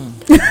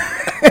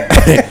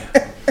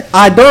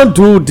 I don't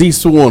do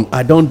this one.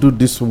 I don't do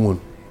this one.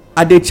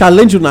 I dey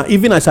challenge you now,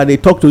 even as I dey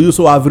talk to you.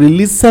 So I've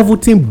released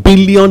 17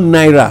 billion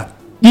naira,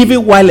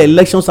 even while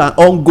elections are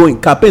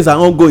ongoing, campaigns are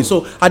ongoing.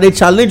 So I dey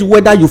challenge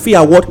whether you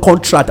feel award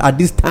contract at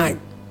this time.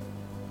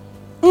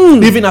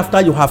 Even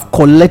after you have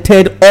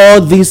collected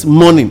all this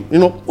money, you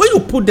know, when you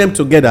put them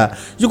together,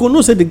 you go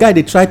know say the guy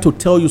they try to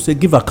tell you say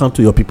give account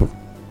to your people.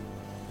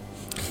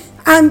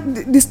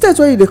 And the state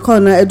where you dey call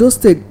na Edo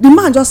State, the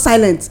man just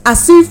silent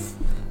as if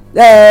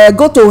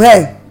go to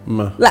hell.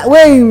 Like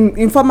when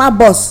in former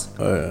boss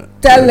tell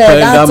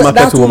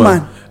that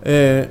woman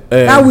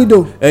that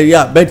widow.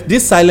 Yeah, but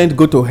this silent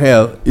go to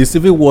hell is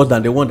even worse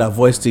than the one that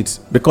voiced it,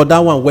 because that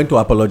one went to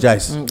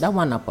apologize. That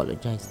one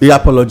apologized. He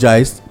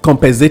apologized,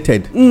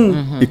 compensated.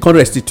 He can't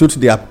restitute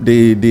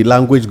the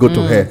language go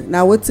to hell.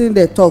 Now wetin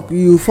they talk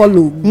you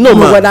follow. No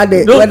man, whether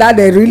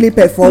they really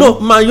perform. No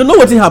man, you know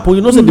what happened.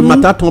 You know say the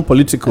matter turn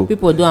political.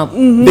 People do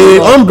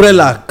the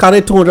umbrella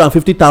carry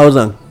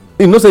 250,000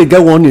 You know, say you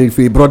get one if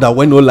a brother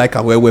when no like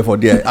a well for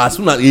there. As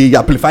soon as he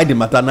amplify the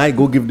matter, now he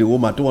go give the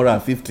woman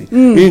 250.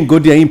 He go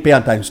there, he pay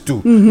her times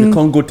 2. He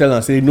can't go tell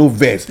and say no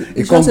verse.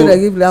 He can't say they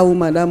give that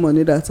woman that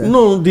money that time.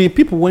 No, the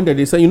people when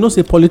they say, you know,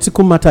 say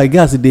political matter, I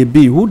guess they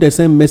be who they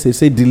send message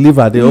say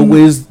deliver. They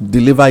always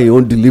deliver your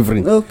own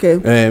delivering.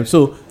 Okay.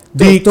 So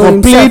the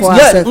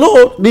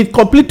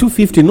complete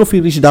 250 no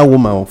fit reach that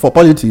woman for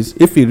politics.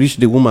 If he reach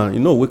the woman, you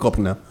know, wake up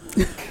now.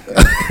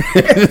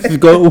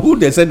 Because who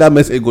they send that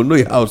message go know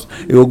your house,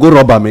 he will go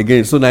rob him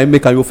again. So now you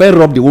make you first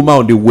rob the woman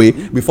on the way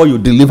before you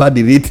deliver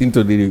the rating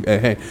to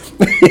the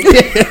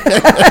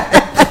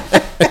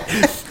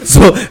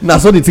so now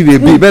so the thing they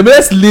be. But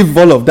let's leave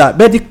all of that.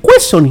 But the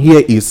question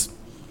here is,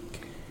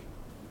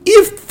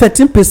 if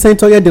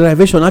 13% oil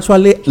derivation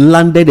actually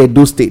landed at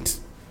those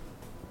states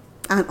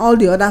and all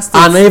the other states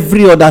and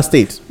every other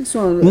state, this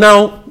one,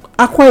 now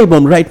Akwa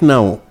Ibom right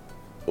now,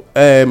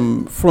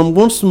 from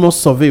one small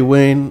survey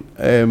when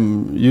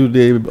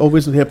they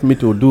always help me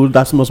to do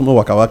that small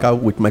waka waka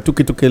with my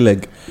tuki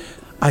leg,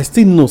 I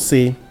still know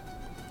say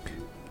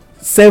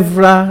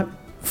several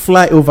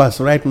flyovers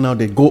right now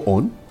they go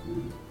on.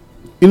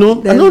 You know,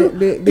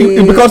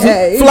 because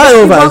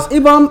flyovers.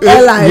 Ibom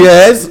airline.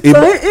 Yes. So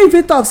if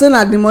he talks saying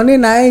that the money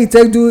now he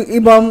take do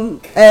Ibom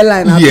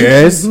airline.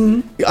 Yes.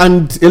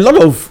 And a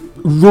lot of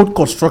road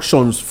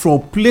constructions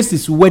from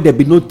places where they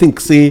be no think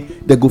say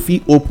they go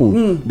fit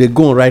open. They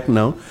go on right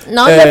now.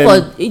 Now therefore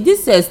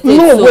this state.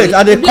 No, wait,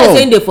 are they come?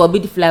 Saying they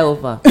forbid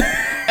flyover.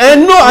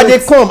 And no, are they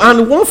come?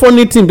 And one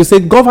funny thing be say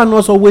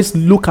governors always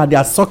look at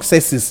their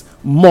successes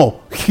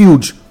more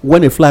huge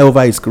when a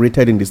flyover is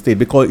created in the state,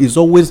 because it's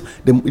always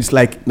it's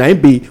like now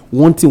be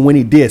one thing when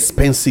it is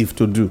expensive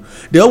to do.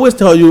 They always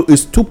tell you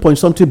it's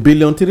 2.something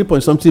billion,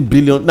 3.something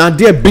billion. Now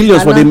there are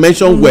billions for the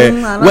mention where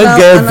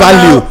get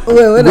value.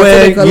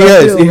 Where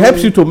yes, it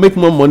helps you to make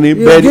more money.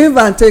 You but give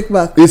and take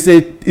back.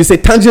 It's a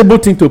tangible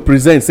thing to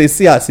present. Say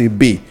C as a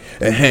B.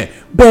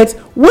 But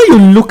when you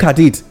look at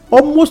it,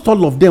 almost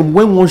all of them,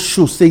 when one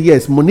show say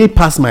yes, money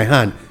pass my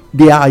hand,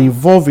 they are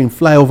involved in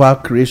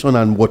flyover creation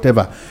and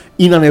whatever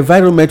in an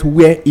environment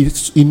where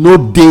it's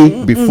no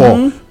day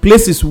before,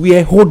 places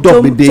where hold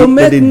up the day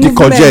that they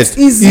decongest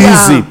easy,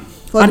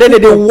 and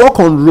then they walk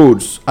on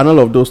roads and all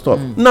of those stuff.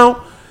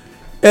 Now,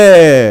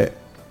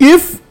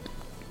 if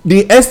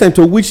the extent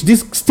to which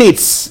these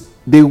states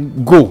they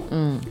go,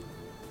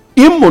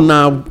 Imo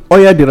now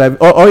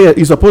oil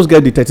is supposed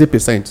to get the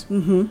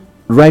 30%.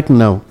 Right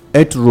now,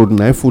 Earth Road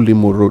na full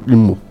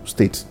Imo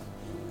state,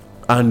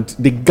 and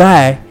the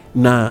guy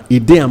na he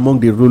dey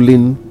among the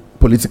ruling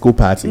political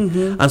party,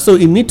 and so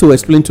you need to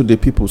explain to the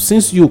people,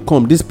 since you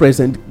come, this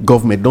present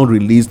government don't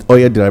release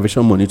oil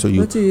derivation money to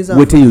you,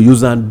 what you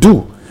use and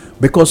do,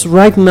 because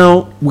right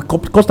now we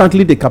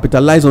constantly they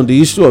capitalize on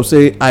the issue of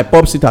say I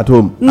pop sit at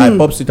home, I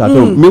pop sit at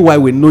home.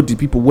 Meanwhile, we know the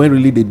people when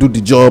really they do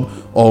the job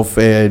of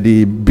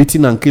the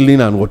beating and killing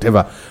and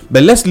whatever.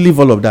 But let's leave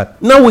all of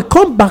that. Now we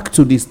come back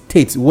to the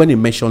states when he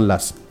mentioned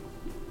last,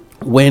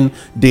 when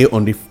they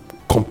on the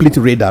complete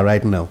radar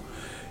right now.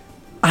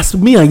 As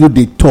me and you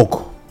they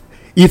talk,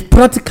 it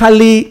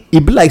practically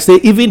it be like say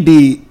even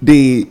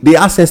the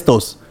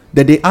ancestors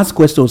that they ask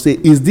questions say,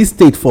 is this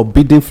state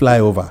forbidden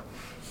flyover?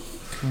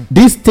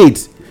 This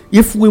state,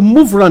 if we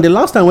move around, the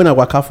last time when I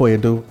work out for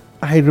Edo,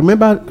 I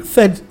remember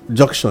third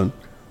junction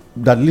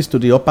that leads to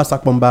the upper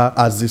Sakpomba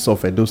axis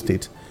of Edo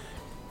state.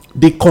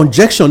 The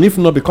congestion, if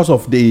not because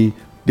of the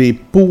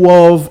pull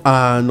off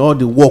and all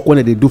the work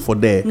when they do for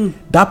there,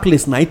 that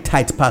place night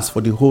tight pass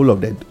for the whole of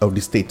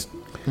the state.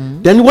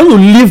 Then when you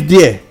live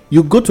there,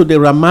 you go to the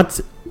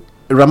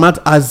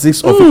Ramat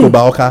axis of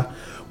Ikobaoka,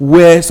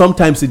 where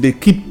sometimes they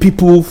keep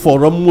people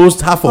for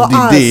almost half of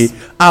the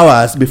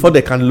hours before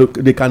they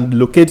can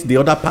locate the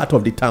other part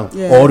of the town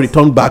or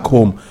return back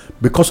home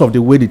because of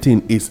the way the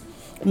thing is.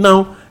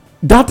 Now,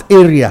 that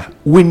area,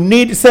 we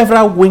need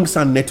several wings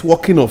and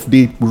networking of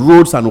the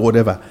roads and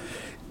whatever.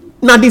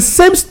 Now, the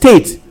same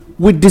state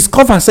we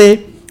discover, say,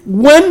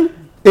 when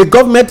a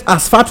government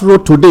asphalt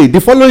road today, the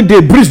following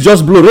day, breeze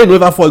just blow, rain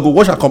never fall, it go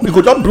wash and come, it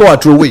go just blow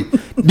it away.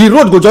 The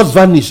road go just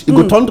vanish, it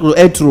go turn to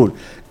earth road.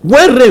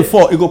 When rain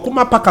fall, it go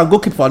come back and go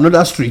keep for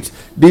another street.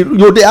 They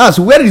ask,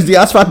 where is the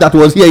asphalt that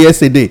was here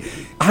yesterday?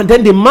 And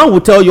then the man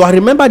will tell you, I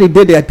remember the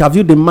day they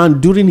interviewed the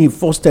man during his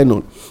first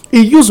tenure.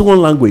 He used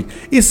one language.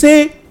 He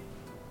say,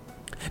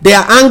 they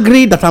are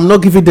angry that I'm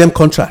not giving them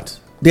contract.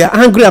 They are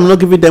angry I'm not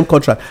giving them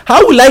contract.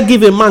 How will I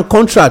give a man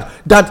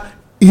contract that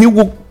he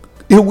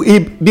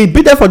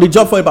be there for the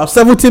job for about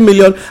 70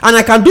 million and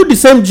I can do the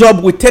same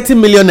job with 30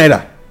 million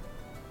naira?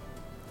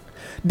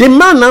 The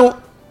man now,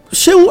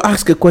 she will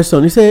ask a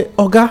question. He say,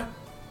 Oga,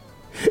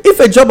 if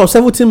a job of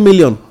 17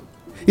 million,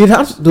 it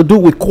has to do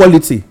with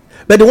quality,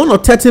 but the one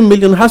of 30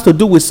 million has to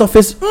do with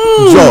surface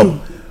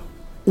job,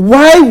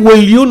 why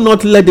will you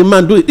not let the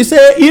man do it? He say,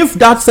 if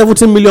that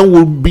 17 million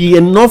will be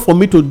enough for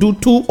me to do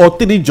 2 or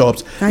 3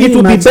 jobs, it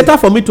will be better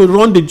for me to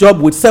run the job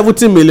with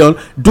 70 million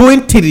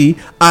doing 3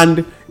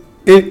 and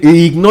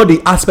ignore the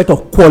aspect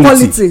of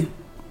quality.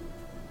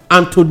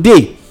 And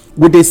today,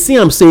 we dey see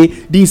am say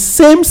the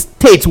same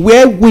state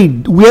where we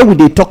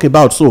dey talk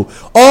about, so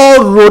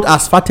all road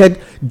asphalted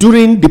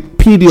during the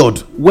period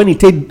when he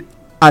take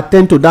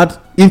attend to that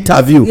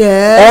interview.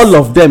 Yes. All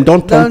of them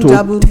don turn to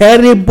double.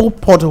 terrible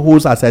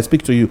potholes as I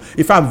speak to you.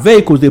 In fact,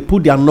 vehicles dey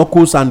put their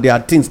knuckles and their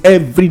things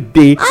every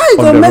day on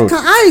the road.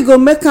 How you go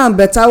make am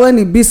better when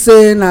e be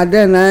say na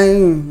then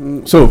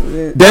na So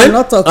then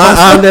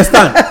I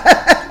understand.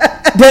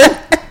 Then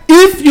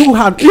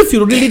if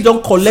you really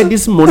don collect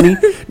this money,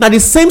 na the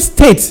same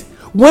state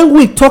when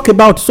we dey talk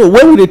about, so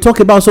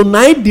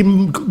na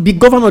the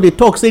governor dey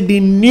talk say the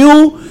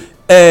new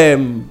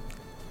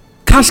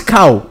cash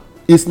cow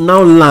is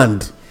now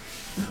land,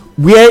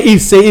 where he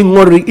say he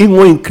wan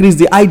increase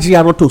the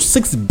IGR to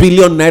 6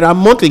 billion naira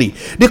monthly.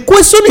 The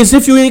question is,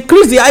 if you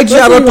increase the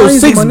IGR to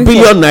 6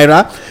 billion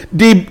naira,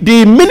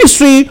 the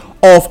Ministry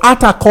of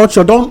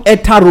Agriculture don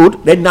enter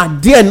road, then na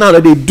there now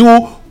that they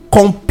do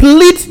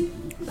complete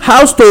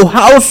house to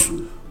house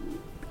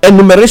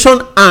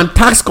enumeration and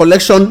tax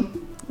collection.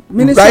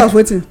 Ministry of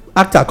wetin?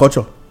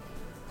 Agriculture.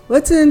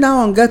 Wetin that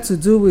one get to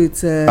do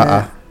with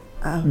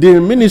the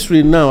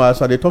ministry now,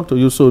 as I dey talk to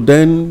you, so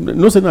then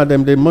no say na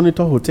dem dey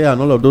monitor hotel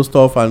and all of those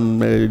stuff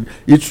and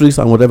eateries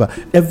and whatever.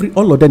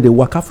 All of them dey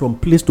waka from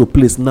place to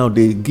place now.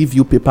 They give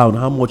you paper on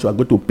how much you are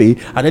going to pay,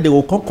 and then they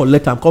will come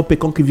collect and come pay,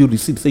 come give you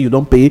receipt, say you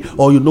don pay,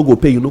 or you no go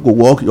pay, you no go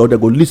work, or they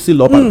go list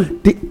seal up.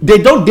 And they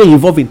don dey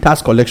involved in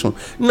tax collection.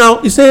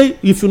 Now you say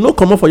if you no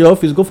comot for your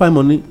office go find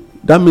money,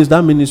 that means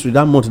that ministry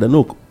that month they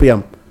no pay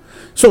am.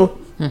 So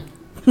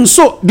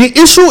the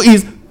issue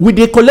is, we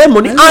dey collect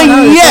money,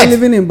 and yet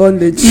living in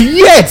bondage.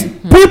 Yet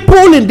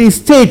people in the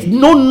state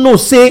no know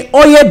say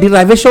oil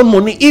derivation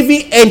money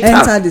even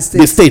enter the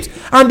state,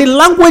 and the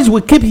language we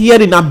keep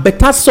hearing a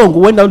better song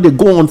when now they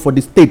go on for the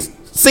state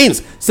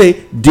since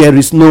say there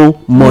is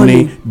no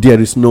money. There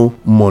is no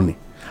money.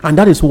 And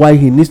that is why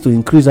he needs to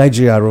increase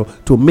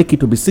IGR to make it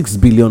to be 6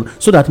 billion,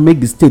 so that make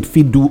the state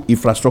fit do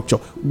infrastructure.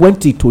 When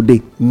till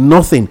today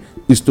nothing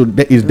is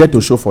there to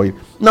show for it.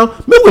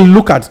 Now may we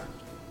look at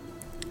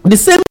the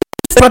same.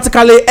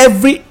 Practically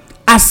every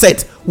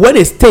asset when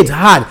a state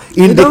had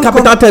in the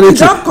capital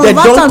territory, they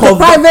don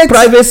convert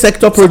private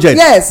sector project.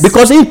 Yes,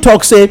 because he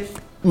talk say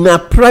na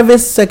private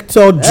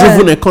sector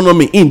driven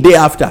economy in day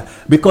after,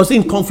 because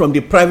he come from the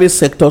private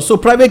sector, so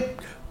private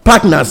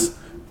partners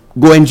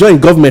go enjoy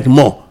government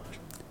more,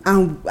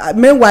 and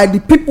meanwhile the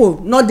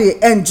people no dey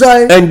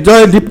enjoy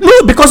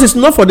no, because it's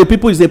not for the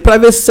people, it's a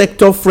private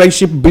sector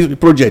friendship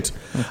project.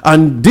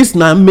 And this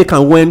now make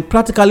am when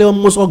practically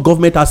almost all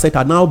government assets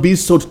are now being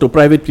sold to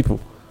private people.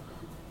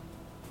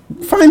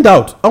 Find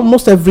out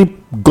almost every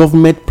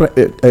government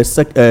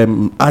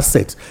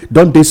asset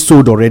don dey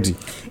sold already.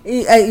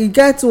 e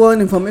get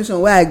one information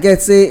wey I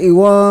get, say e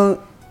wan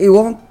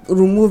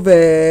remove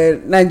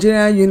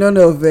Nigerian Union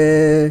of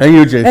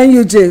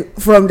NUJ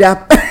from their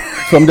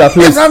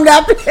place.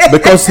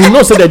 Because he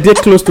knows that they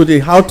close to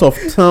the out of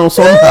town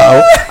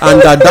somehow,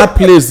 and that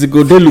place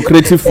go dey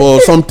lucrative for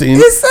something.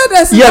 He said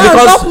they sit down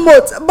on top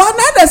moat, but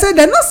now they say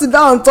they no sit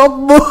down on top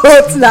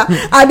moat now,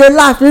 and they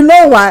laugh. You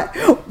know why?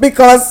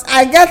 Because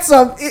I get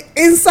some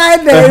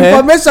inside the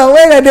information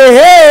where they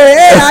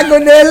hey I go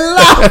dey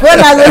laugh when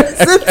I go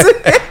sit.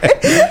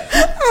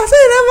 I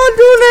say never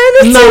do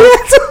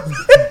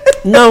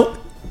anything. Now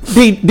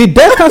the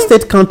Delta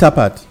State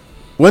counterpart,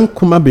 when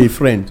Kuma be a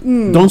friend,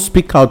 don't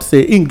speak out,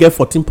 say he get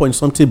 14 point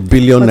something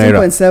billion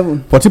naira.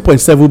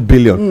 14.7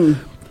 billion.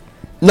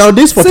 Now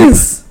this 14,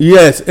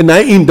 yes, and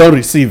I him don't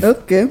receive.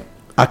 Okay.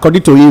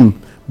 According to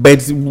him, but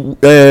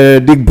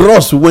the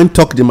bros when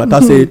talk the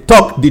matter, say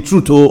talk the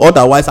truth, or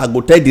otherwise I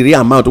go tell the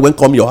real amount when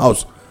come your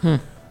house.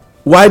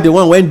 Why the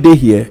one when they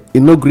here,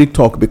 he no great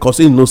talk, because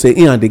he know say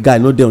he and the guy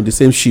no they on the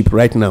same ship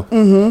right now.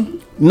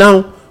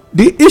 Now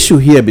the issue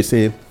here be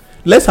say,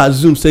 let's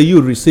assume say you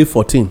receive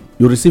 14,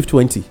 you receive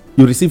 20,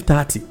 you receive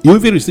 30, you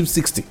even receive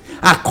 60,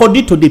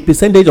 according to the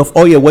percentage of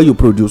oil where you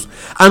produce.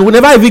 And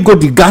whenever we go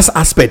the gas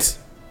aspect,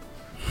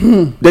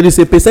 there is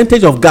a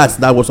percentage of gas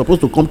that was supposed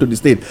to come to the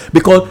state,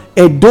 because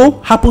Edo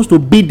happens to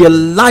be the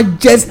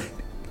largest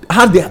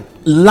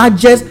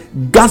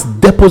gas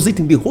deposit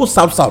in the whole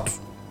south.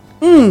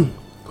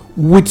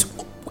 Which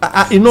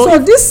so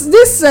this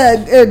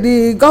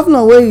the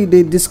governor wey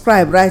they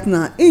describe right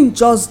now, in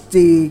just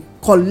the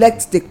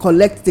collect,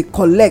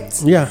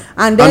 yeah,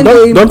 and then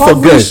they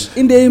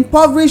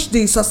impoverish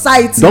the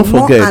society. Don't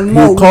forget, he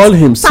call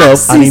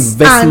himself an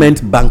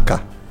investment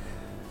banker,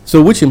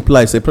 so which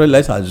implies,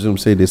 let's assume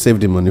say they save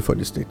the money for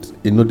the state,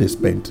 they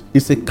spend.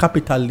 It's a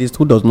capitalist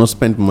who does not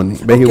spend money,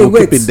 but he will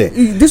keep it there.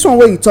 This one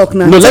where you talk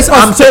now, no,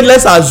 I'm saying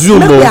let's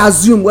assume. We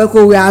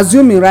are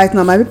assuming right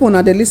now. My people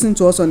now, they listen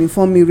to us on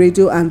Inform Me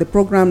Radio, and the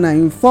program now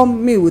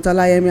Inform Me with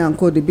Alayemi and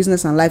Co, the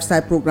business and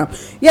lifestyle program.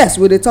 Yes,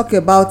 we they talk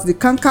about the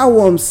canker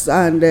worms,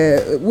 and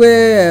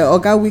where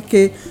Oga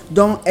Wike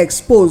don't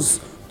expose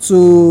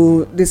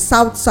to the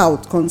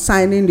south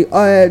concerning the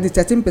oil, the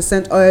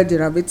 13% oil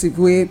derivative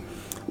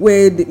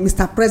where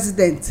Mr.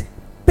 President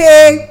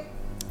pay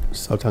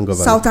Southern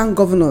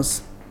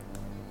governors.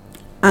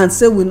 and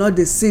say we no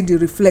dey see the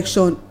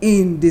reflection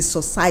in the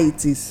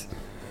societies.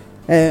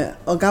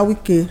 Oga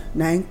Wike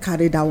na him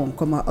carry that one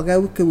come out. Oga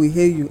Wike, we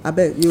hear you.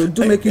 Abeg, you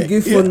do make you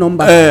give phone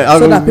number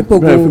so that people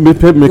go make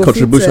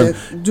contribution.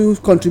 Do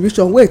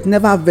contribution. Wait,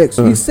 never vex.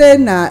 You say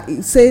na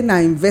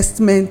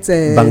investment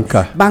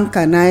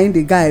banker na him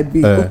the guy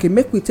be. Okay,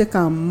 make we take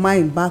our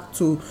mind back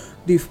to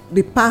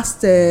the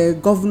past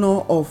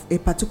governor of a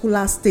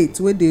particular state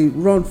wey dey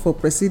run for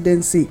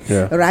presidency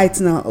right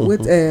now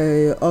with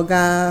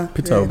Oga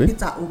Peter Obi.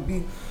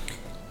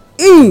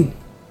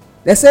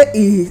 They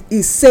say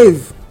he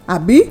save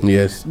abi.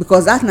 Yes,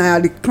 because that na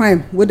the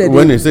crime wey they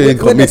when they say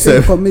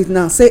he commit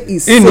now. Say he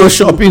save. He no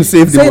shop, he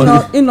save the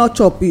money. He no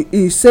chop,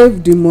 he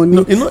save the money.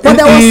 No,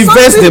 he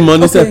invest the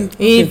money. Okay.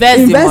 He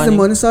invest the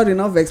money. Sorry,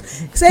 not vex.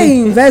 Say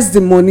he invest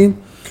the money,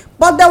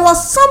 but there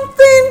was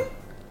something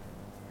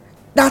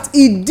that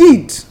he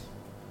did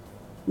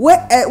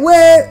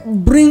where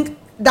bring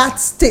that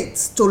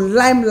state to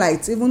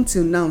limelight even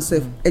till now.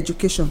 Say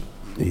education.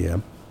 Yeah.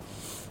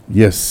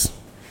 Yes.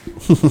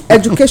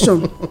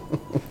 Education.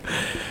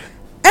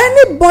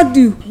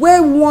 Anybody wey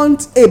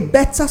want a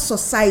better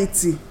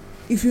society,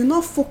 if you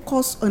not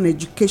focus on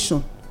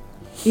education,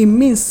 it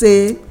means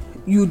say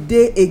you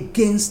dey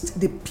against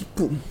the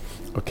people.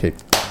 Okay.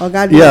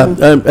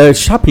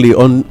 Sharply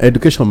on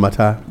education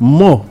matter,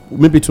 more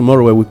maybe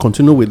tomorrow when we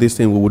continue with this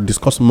thing, we will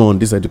discuss more on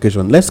this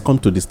education. Let's come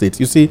to the state.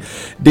 You see,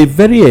 the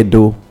very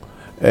Edo,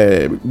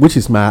 which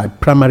is my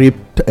primary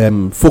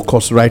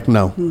focus right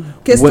now.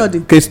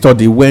 Case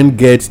study when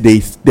get the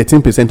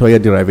 10% oil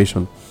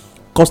derivation.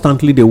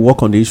 Constantly they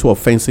work on the issue of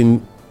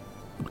fencing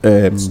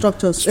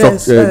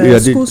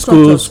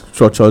school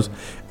structures.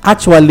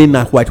 Actually,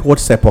 na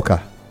whitewash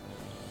sepulcher.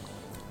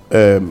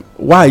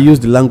 Why I use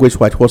the language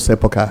whitewash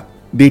sepulcher?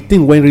 They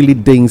think when really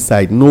they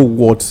inside know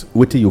what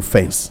you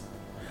fence.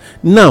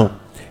 Now,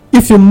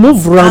 if you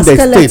move around the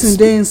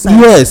states,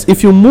 yes,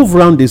 if you move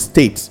around the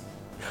states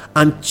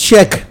and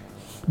check,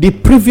 the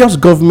previous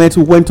government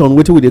went on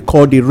what they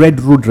call the Red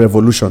Road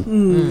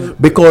Revolution,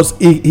 because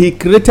he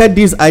created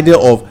this idea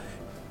of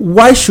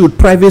why should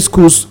private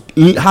schools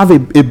have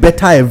a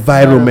better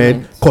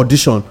environment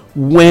condition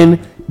when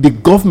the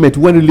government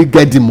when really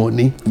get the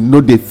money,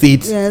 they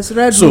fit. Yes,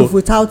 red roof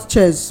without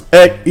chairs.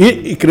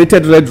 He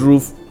created red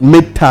roof,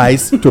 made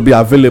ties to be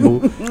available.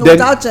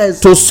 Without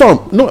chairs. To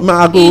some,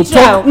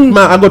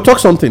 I go talk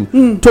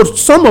something. To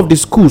some of the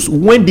schools,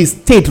 when the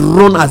state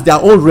run as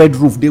their own red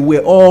roof, they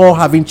were all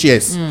having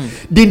chairs.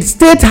 The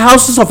state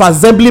houses of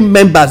assembly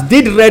members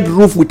did red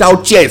roof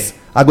without chairs.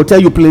 I go tell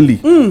you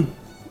plainly.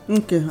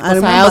 Okay,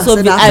 I also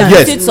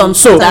visited some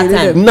so that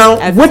time.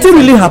 Now what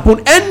really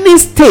happen, any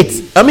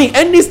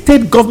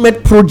state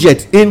government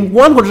project in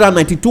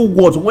 192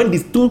 wards, when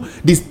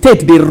the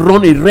state they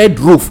run a red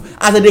roof,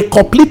 as they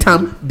complete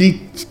them,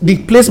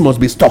 the place must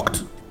be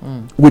stocked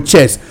with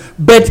chairs.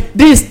 But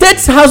the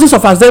state houses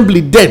of assembly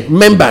then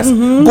members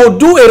go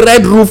do a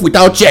red roof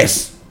without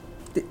chairs.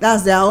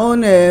 That's their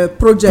own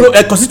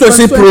project,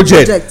 constituency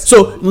project.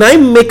 So now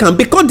make them,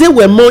 because they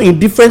were more in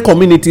different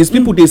communities,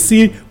 people they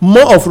see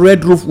more of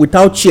red roof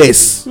without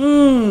chairs.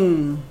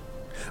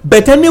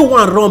 But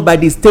anyone run by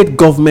the state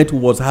government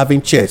was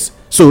having chairs.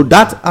 So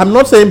that I'm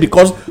not saying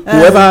because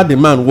whoever the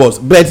man was,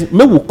 but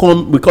may will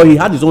come because he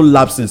had his own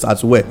lapses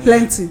as well.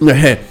 Plenty.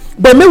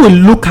 But may we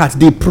look at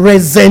the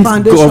present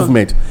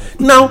government.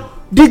 Now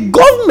the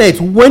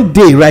government when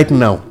they right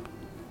now,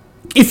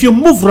 if you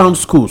move around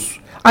schools,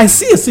 I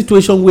see a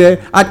situation where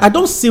I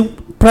don't see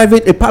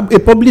a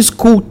public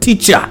school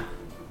teacher.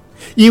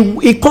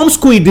 He comes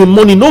school in the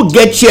morning, no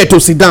get chair to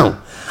sit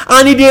down,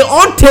 and he dey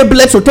on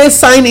tablet to take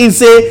sign in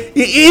say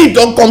he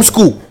don't come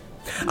school,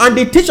 and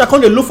the teacher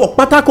come dey look for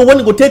patako when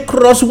he go take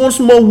cross one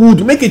small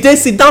wood make he take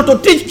sit down to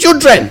teach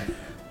children.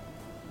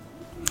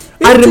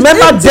 I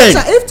remember then.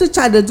 If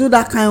teacher dey do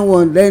that kind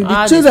one, then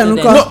the children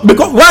come. No,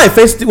 because why I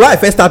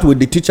first start with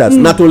the teachers,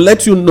 na to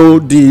let you know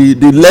the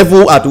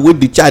level at which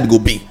the child go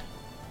be.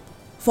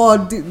 For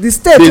the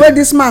state where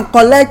this man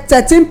collect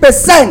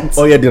 13%.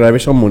 Oh yeah,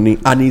 derivation money,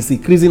 and he's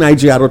increasing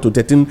IGR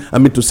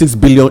to 6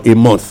 billion a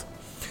month.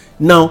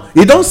 Now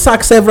he don't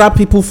sack several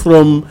people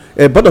from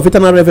Board of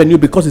Internal Revenue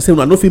because he say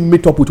no fit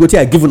meet up with what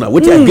I given now. He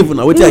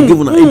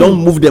don't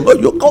move them. Oh,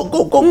 you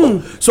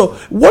go. So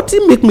what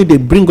it make me they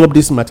bring up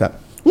this matter?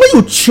 When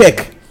you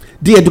check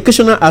the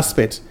educational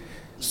aspect,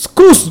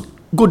 schools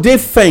go dey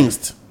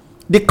fenced.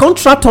 The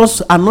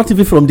contractors are not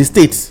even from the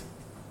state.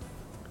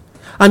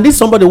 And this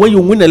somebody, when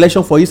you win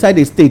election for inside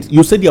the state,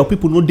 you say there are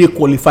people no they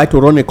qualified to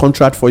run a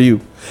contract for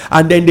you,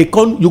 and then they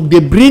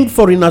bring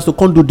foreigners to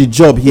come do the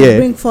job here.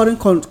 Bring foreign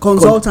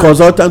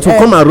consultants to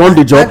come and run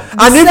the job.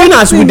 And even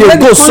as we they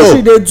go so,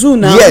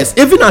 yes,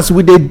 even as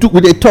we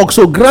they talk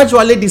so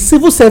gradually, the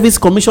Civil Service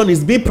Commission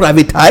is being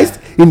privatized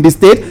in the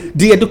state.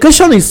 The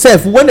education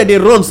itself, when they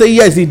run, say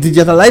yes, it's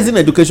digitalizing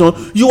education.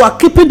 You are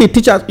keeping the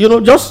teachers.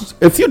 Just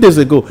a few days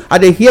ago,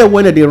 and they hear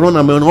when they run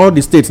on all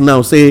the states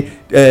now say.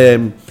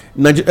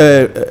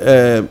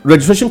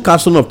 registration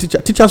council of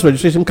teachers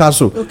registration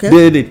council.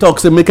 Okay. They talk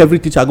say make every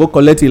teacher go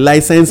collect a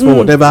license for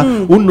whatever.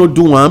 Who no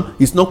do am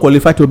is not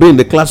qualified to be in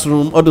the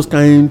classroom. All those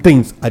kind of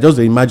things. I just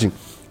imagine.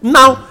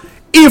 Now,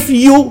 if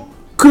you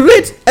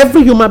create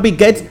every human being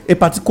get a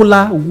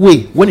particular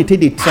way when it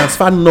they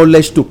transfer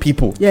knowledge to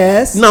people.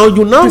 Yes. Now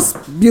it's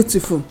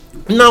beautiful.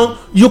 Now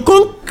you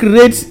can't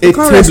create a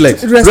can't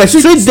tablet,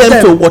 restrict them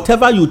them to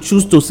whatever you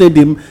choose to say.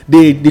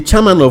 The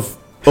chairman of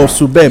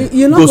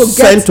SUBEB go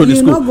send to the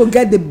school. You not go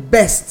get the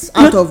best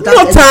out of that.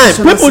 No time.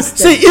 People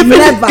system.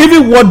 see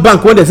even World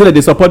Bank when they say that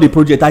they support the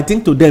project, I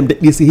think to them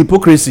it's a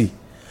hypocrisy.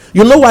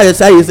 You know why I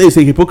say it's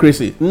a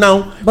hypocrisy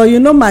now. But you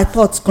know my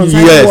thoughts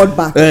concerning World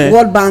Bank,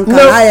 World Bank and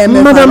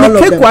IMF Madam and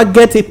all of them.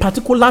 get a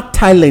particular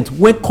talent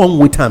when come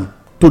with him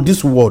to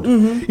this world.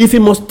 If he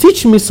must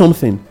teach me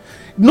something,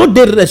 not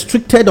they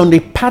restricted on the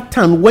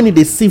pattern when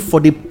they see for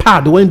the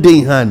pad when they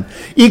in hand.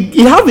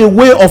 He have a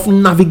way of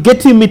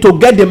navigating me to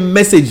get the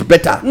message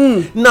better.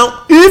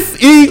 Now, if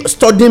he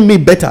study me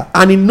better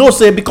and he knows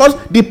say because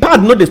the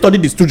pad know they study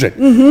these children.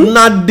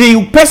 Now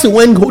the person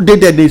when they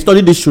there they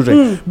study these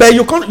children. But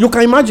you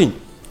can imagine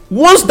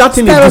once that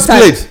thing is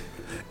displayed,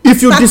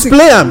 if you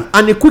display them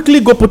and you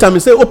quickly go put them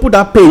and say open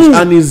that page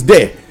and it's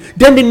there,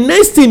 then the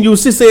next thing you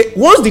see say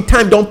once the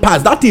time don't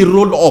pass that he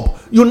roll up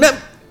you never.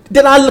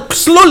 There are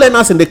slow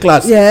learners in the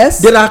class. Yes.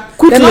 There are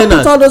quick learners.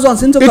 Put all those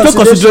ones into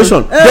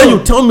consideration. Then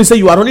you tell me say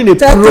you are running a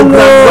program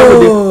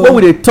where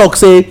would they talk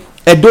say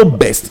Edo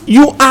best.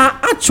 You are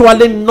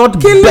actually not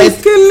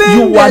best.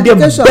 You are the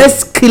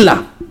best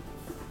killer.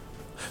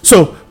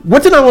 So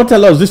what did I want to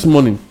tell us this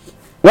morning?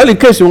 Well, in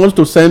case you want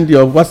to send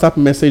your WhatsApp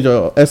message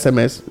or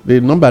SMS, the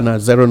number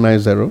is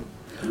 090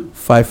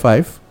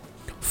 55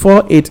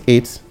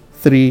 488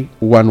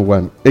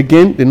 311.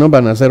 Again, the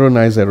number is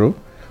 090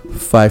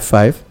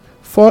 55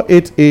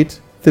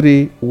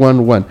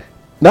 488-311.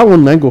 That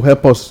one now go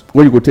help us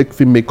when you go take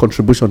make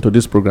contribution to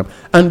this program.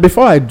 And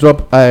before I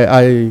drop,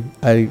 I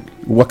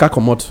waka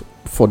come out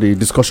for the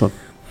discussion.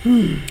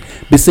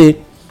 They say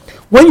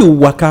when you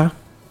waka,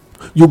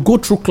 you go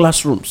through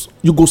classrooms,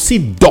 you go see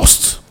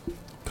dust.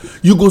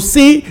 You go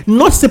see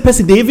not say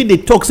person they even they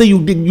talk say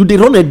you they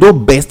run a door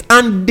best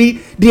and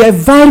the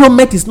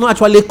environment is not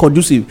actually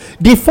conducive.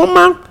 The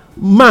former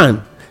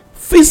man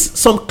face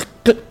some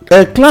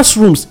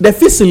classrooms they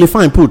feel silly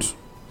fine put.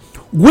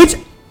 Which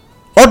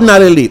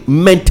ordinarily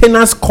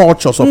maintenance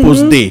culture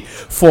suppose dey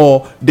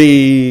for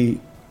the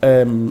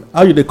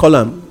how you they call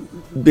them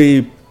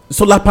the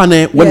solar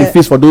panel when it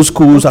fits for those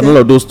schools and all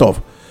of those stuff.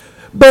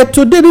 But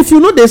today if you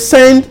know they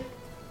send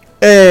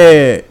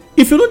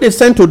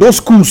to those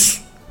schools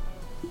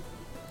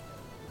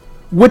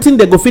waiting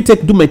they go fit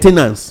take do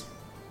maintenance,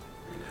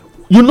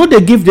 you know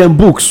they give them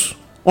books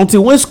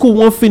until when school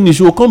won't finish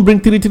you will come bring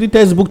three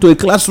textbook to a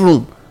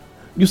classroom.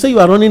 You say you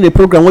are running a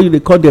program where you they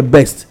call the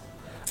best.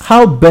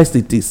 How best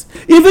it is.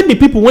 Even the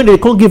people when they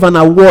can't give an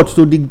award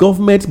to the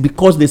government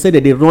because they say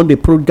that they run the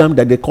program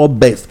that they call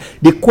best.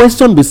 The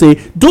question they say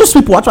those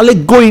people actually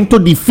go into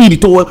the field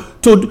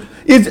to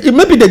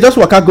maybe they just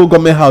work out go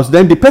government house.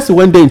 Then the person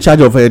when they in charge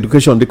of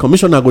education, the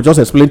commissioner will just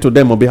explain to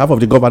them on behalf of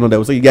the governor. They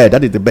will say, yeah,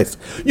 that is the best.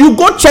 You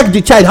go check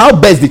the child how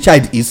best the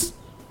child is.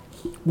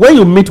 When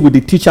you meet with the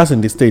teachers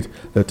in the state,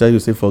 they'll tell you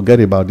say forget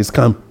about this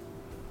scam.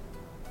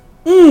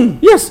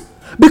 Yes,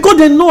 because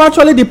they know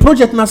actually the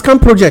project na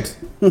scam project.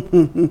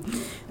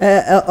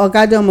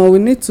 Ogadomo,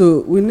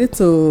 we need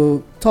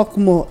to talk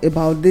more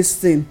about this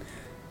thing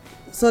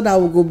so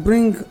that we go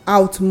bring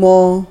out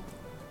more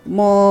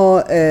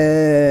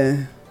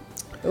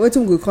what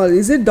we call it?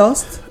 Is it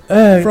dust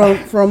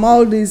from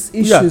all these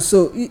issues? Yeah.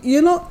 So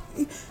you know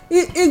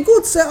it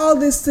good say all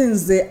these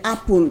things they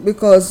happen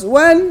because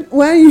when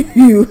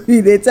you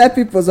they tell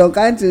people some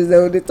countries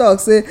they talk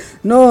say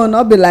no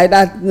not be like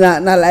that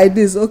na like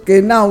this.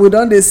 Okay, now we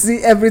don't they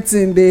see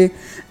everything they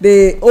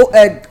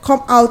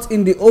come out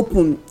in the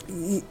open.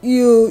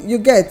 You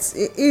get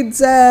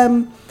it's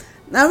na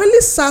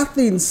really sad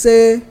thing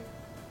say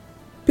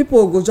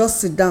people go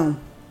just sit down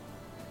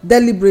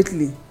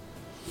deliberately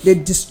they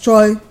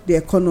destroy the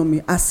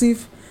economy as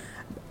if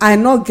I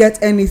not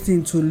get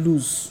anything to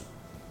lose.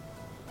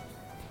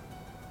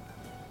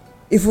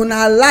 If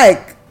una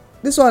like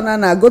this one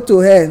na go to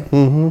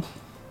hell.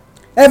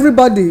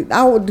 Everybody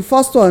the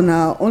first one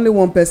na only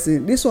one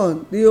person. This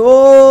one the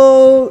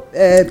whole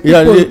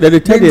people, they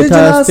tell the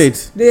entire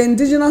state. The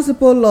indigenous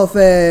people of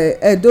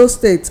Edo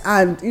State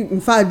and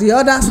in fact the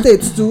other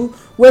states too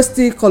wey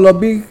still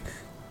kolobi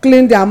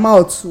clean their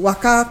mouth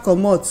waka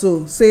comot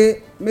so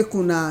say make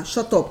una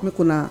shut up, make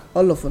una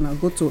all of una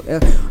go to hell.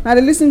 Now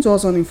they listen to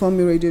us on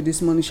Informe Radio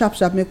this morning.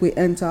 Sharp make we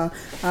enter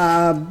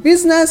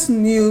business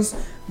news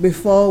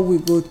before we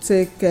go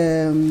take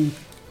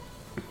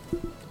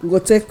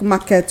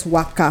market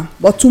waka.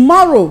 But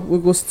tomorrow we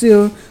go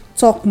still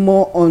talk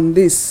more on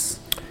this.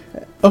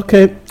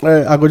 Okay,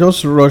 I go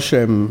just rush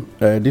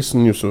this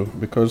news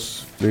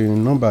because the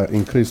number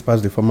increased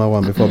past the former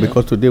one before.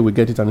 Because today we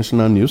get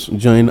international news.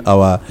 Join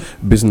our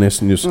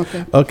business news.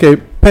 Okay.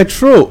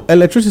 Petrol,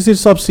 electricity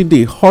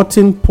subsidy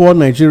hurting poor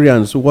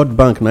Nigerians. World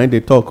Bank now they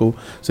talk.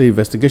 Say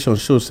investigation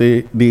shows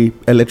say the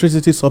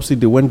electricity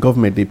subsidy when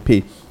government they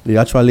pay, they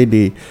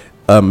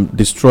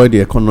destroy the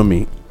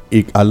economy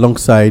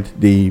alongside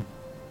the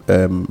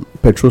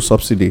petrol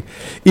subsidy.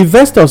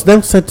 Investors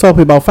then set up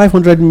about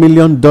 $500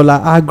 million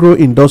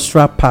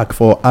agro-industrial park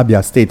for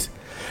Abia State.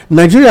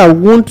 Nigeria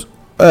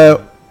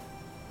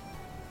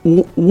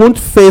won't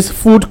face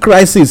food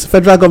crisis.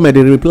 Federal government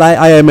they reply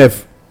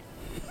IMF.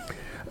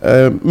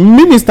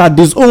 Minister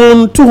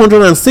disown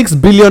 206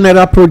 billion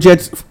naira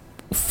project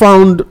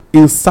found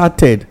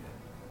inserted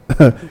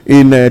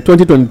in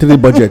 2023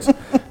 budget.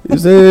 You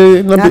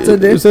say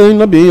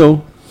not be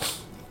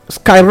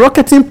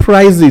skyrocketing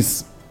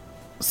prices.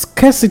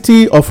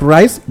 Scarcity of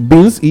rice,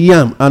 beans,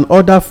 yam, and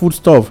other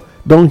foodstuff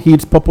don't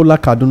hit popular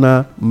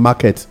Kaduna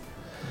market.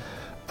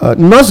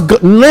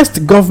 Next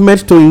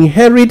government to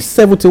inherit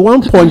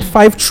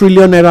 71.5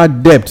 trillion naira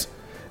debt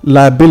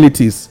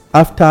liabilities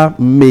after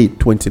May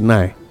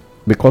 29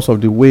 because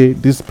of the way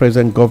this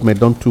present government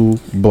don't to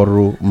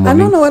borrow money. I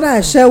don't know whether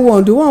I share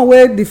one. The one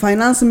where the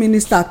finance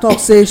minister talk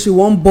say she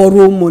won't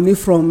borrow money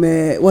from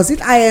was it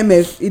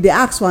IMF? They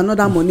ask for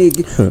another money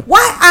again.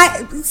 Why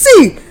I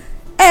see?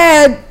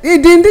 The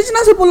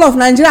indigenous people of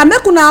Nigeria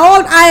make una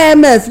hold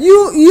IMF,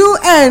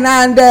 UN,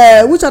 and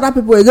which other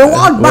people again?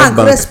 World Bank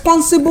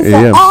responsible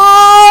for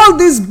all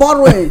this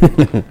borrowing.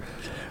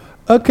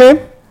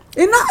 Okay.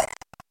 You know,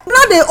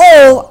 not the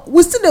owe.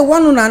 We still the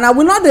one una now.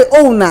 We not the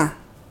owner.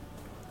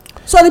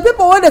 So the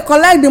people when they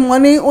collect the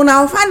money,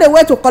 una find a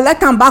way to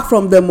collect them back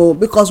from them all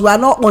because we are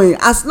not owing.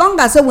 As long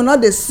as say we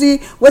not they see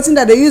waiting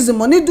that they use the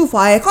money do for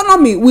our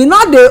economy, we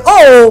not the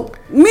owe.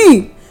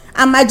 Me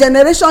and my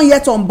generation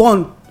yet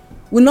unborn.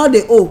 We know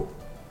they owe.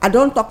 I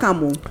don't talk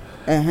am.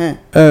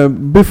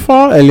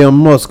 Before Elon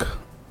Musk,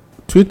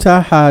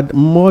 Twitter had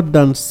more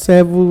than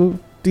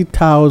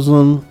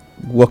 70,000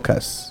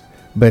 workers,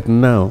 but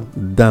now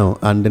down,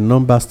 and the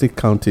number still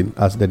counting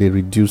as they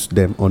reduce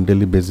them on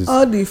daily basis.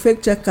 All the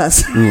fake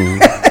checkers.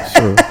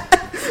 So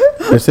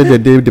they said they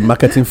did the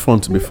marketing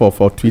front before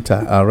for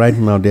Twitter, and right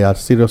now they are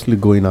seriously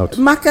going out.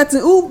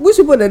 Marketing? Which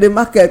people that they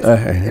market?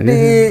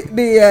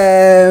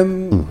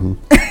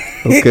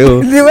 Okay,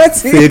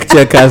 fake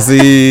checkers,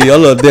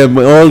 all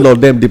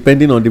of them,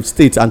 depending on the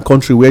state and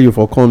country where you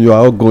for come, you are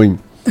all going.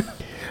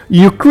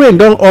 Ukraine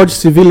don't urge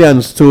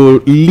civilians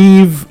to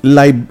leave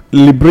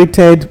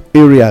liberated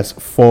areas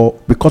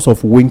because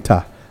of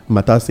winter.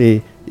 Matter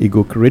say it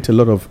go create a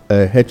lot of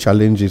health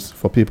challenges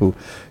for people.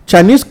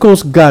 Chinese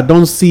Coast Guard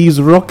don't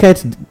seize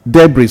rocket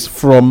debris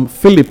from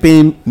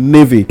Filipino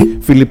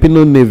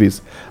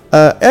navies.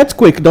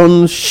 Earthquake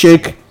don't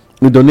shake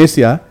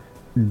Indonesia,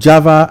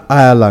 Java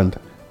Island.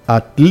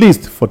 At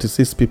least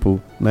 46 people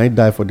now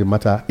die for the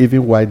matter,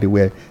 even while they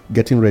were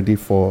getting ready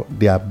for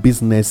their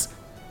business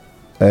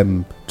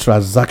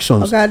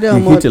transactions. It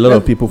hit a lot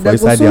of people for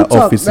inside their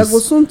offices. They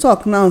will soon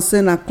talk now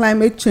saying that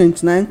climate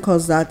change now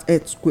cause that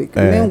earthquake.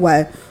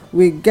 Meanwhile,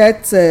 we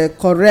get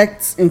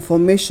correct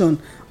information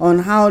on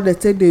how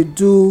they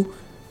do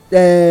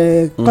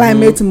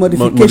climate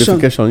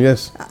modification.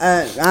 Yes.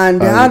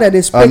 And how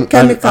they spray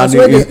chemicals.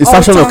 The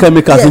action of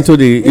chemicals into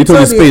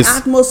the space,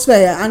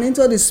 atmosphere, and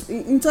into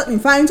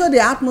the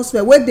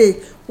atmosphere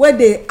where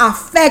they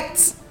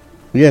affect.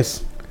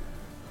 Yes.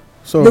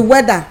 So the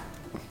weather.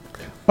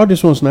 All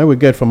these ones now we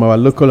get from our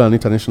local and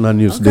international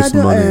news this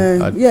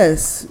morning.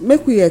 Yes,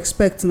 make we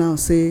expect now.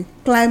 Say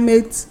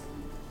climate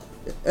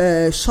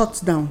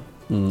shut down.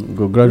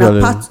 Go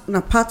gradually.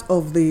 Na part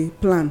of the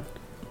plan.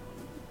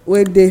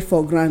 Where they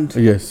for grand.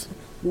 Yes.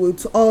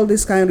 With all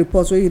this kind of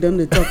reports where you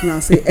don't talk now,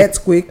 say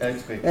earthquake,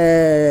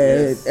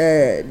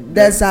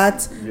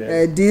 desert,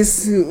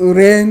 this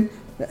rain,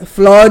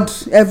 flood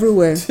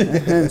everywhere.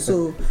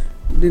 So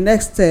the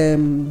next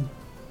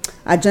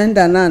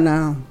agenda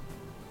now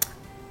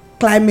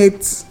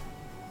climate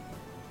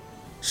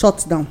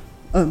shut down.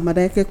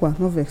 Madam Ekekwa,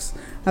 no vex.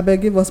 I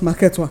beg give us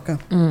market waka.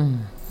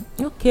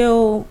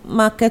 Okay,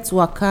 market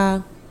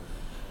waka.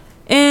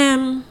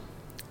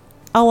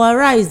 Our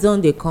rice don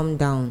dey come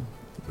down.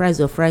 Price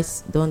of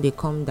rice don dey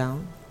come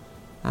down,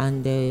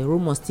 and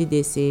rumors still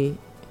dey say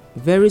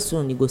very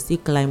soon e go still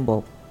climb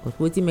up. But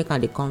wetin make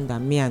am dey come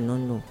down, me I no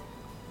know.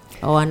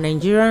 Our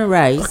Nigerian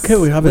rice. Okay,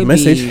 we have a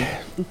message.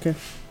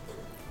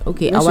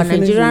 Okay, our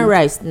Nigerian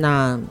rice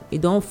now e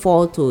don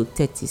fall to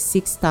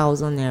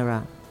 36,000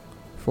 naira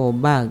for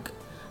bag,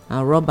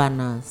 and rubber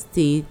na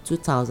still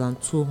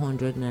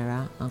 2,200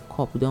 naira, and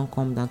cup don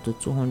come down to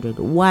 200.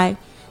 Why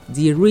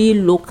the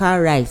real local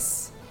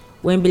rice?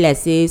 When be like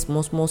say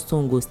small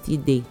stone go still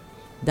dey,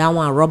 that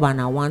one rubber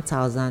na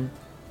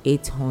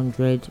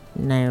 1,800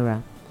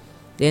 naira.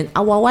 Then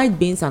our white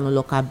beans and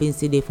local beans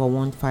still dey for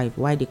 1.5,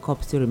 while the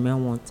cup still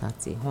remain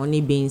 130.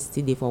 Honey beans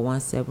still dey for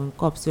 1.7,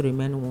 cup still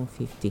remain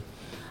 150.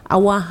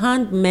 Our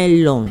hand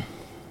melon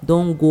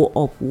don go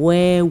up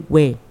well.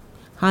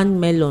 hand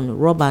melon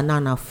rubber now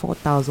na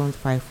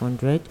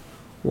 4,500,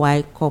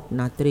 while cup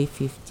na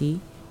 350,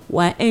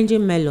 while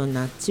engine melon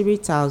na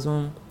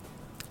 3,000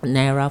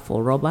 naira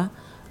for rubber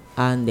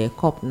and the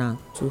cup na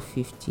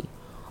 250.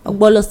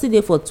 Ogbolo still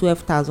dey for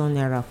 12,000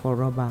 naira for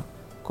rubber,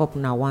 cup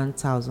na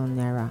 1,000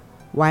 naira,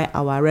 while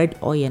our red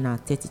oil na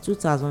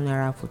 32,000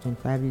 naira for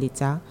 25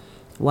 litre,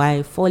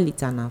 while 4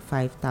 litre na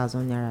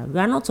 5,000 naira.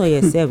 Groundnut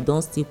oil sef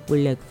don still pull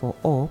leg for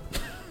up.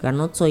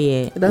 Groundnut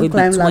oil wey be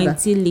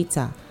 20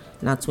 litre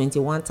na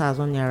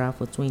 21,000 naira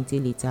for 20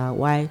 litre,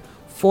 while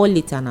 4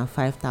 litre na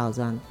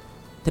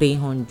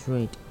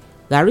 5,300.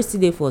 Garri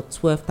still dey for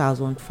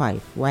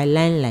 12,500, while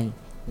line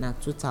na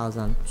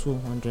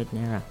 2,200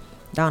 naira.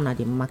 That one na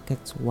the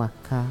market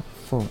waka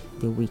for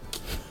the week.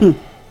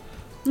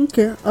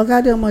 Okay,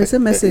 Oga Adeomo, you say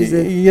message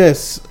there.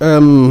 Yes,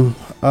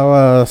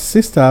 our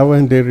sister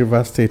when they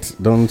River State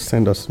don't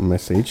send us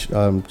message.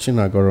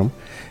 Chinagorom,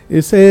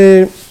 he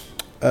say,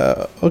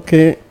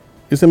 okay,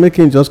 he say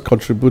making just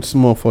contribute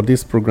more for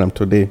this program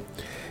today.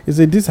 He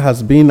said this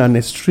has been an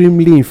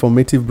extremely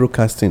informative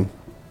broadcasting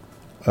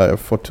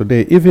for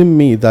today. Even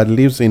me that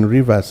lives in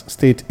Rivers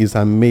State is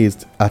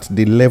amazed at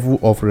the level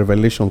of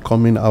revelation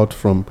coming out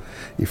from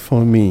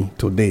Ifomi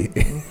today.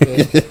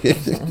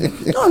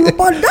 No,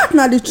 but that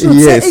not the truth.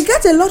 Yes. Say, it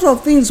gets a lot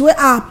of things where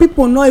our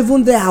people not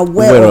even they are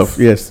aware of.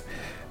 Yes.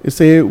 He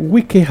say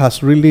Wike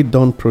has really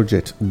done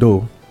project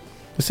though.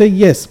 He say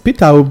yes,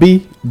 Peter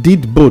Obi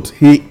did both.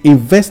 He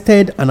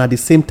invested and at the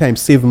same time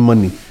saved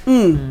money.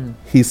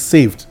 He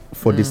saved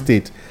for the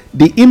state.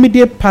 The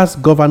immediate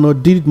past governor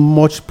did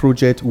much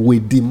project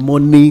with the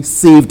money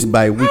saved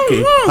by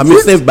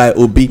Wike. Saved by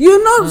Obi. You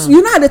know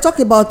how they talk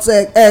about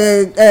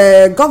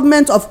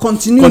government of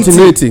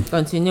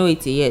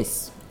Continuity,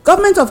 yes.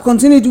 Government of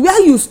continuity,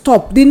 where you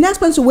stop, the next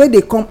person where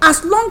they come,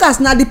 as long as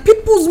now the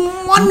people's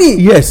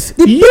money. Yes,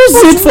 the use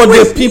it for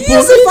the people.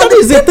 That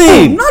is the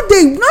thing. Not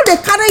they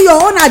carry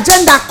your own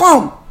agenda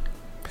come.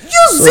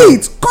 Use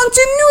it.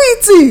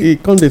 Continuity. He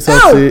come dey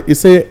say, he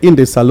say in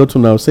the salute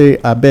now, say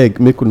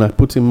abeg make una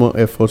put in more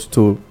efforts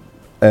to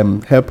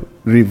help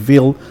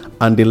reveal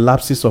and the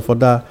lapses of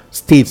other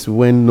states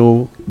when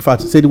no. In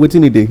fact, say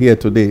wetin they hear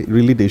today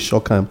really they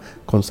shock am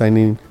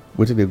concerning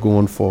wetin they go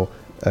on for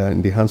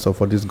in the hands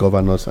of all these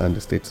governors and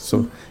the states.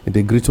 So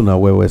they greet una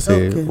well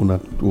say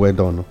una well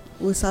done.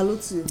 We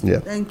salute you. Yeah.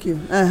 Thank you.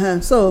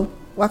 So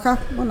waka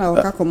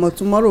come out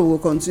tomorrow. We'll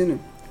continue.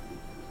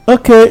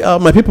 Okay,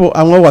 my people,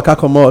 I want waka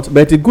come out,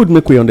 but it good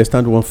make we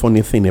understand one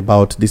funny thing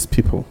about these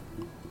people.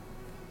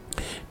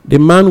 The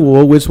man will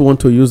always want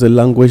to use a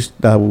language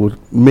that would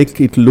make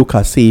it look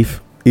as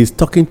if he's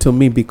talking to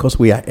me because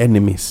we are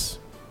enemies.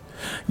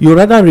 You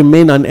rather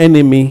remain an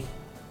enemy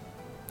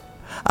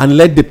and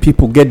let the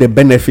people get the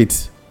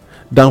benefit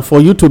than for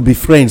you to be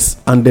friends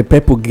and the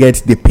people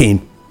get the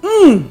pain.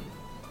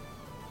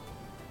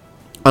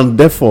 And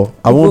therefore,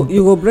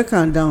 you go break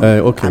am down.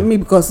 Okay. I mean,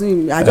 because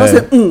I just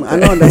say I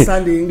don't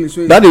understand the English.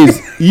 That is,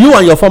 you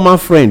and your former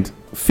friend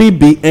fit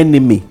be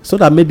enemy, so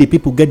that make the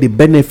people get the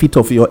benefit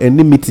of your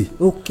enmity.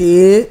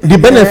 Okay. The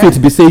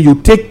benefit be say you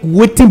take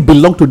wetin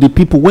belong to the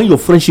people when your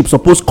friendship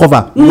suppose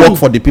cover work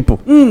for the people.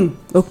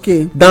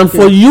 Okay. Than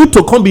for you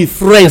to come be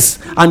friends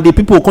and the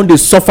people come dey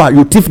suffer,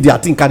 you thief their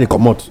thing carry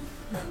comot.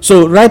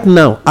 So right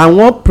now, I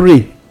wan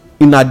pray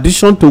in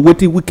addition to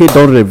wetin Wike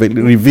don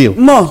reveal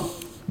more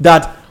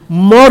that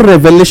more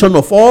revelation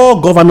of all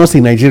governors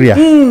in Nigeria.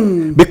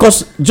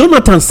 Because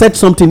Jonathan said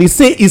something. He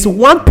said it's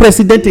one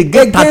president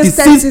against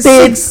 36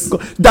 states.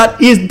 That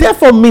is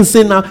therefore means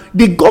say now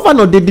the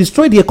governor they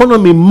destroy the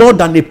economy more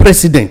than the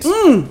president.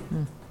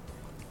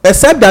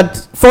 Except that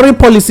foreign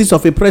policies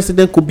of a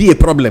president could be a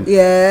problem.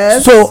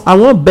 Yes. So I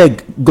want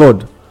beg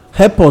God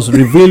help us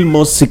reveal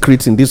more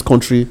secrets in this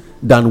country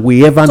than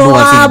we ever know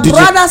as our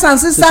indigenous brothers and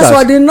sisters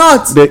for the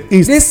north, the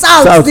east, the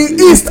south, the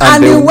east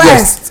and the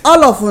west,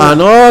 all of them.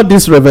 And all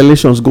these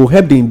revelations go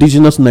help the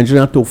indigenous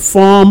Nigerian to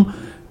form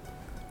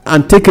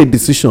and take a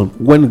decision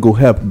when go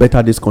help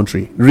better this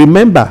country.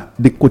 Remember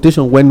the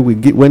quotation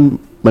when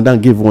Madam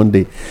gave one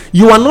day.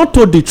 You are not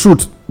told the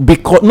truth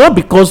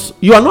because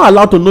you are not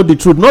allowed to know the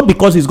truth, not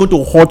because it's going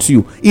to hurt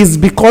you. It's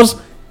because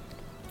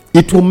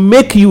it will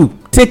make you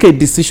take a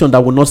decision that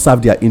will not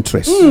serve their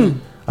interest.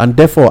 And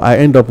therefore, I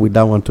end up with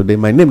that one today.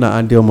 My name is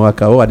Andy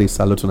Omoaka. Who are they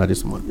salute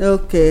this morning?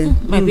 Okay.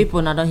 My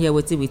people now don't hear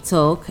what we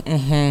talk.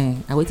 I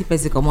wait to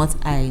person come out.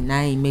 I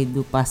may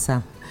do pass.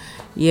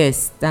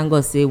 Yes, thank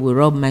God say we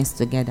rub minds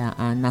together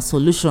and a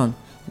solution.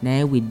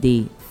 Now we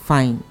dey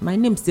fine. My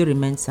name still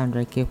remains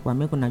Sandra Kekwa.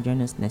 Make una join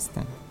us next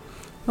time.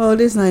 Oh,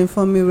 this is na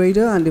Inform Me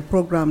Radio and the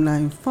program na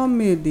Inform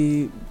Me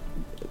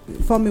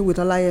with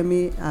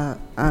Olayemi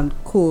and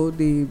Co.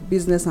 The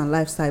business and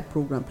lifestyle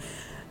program.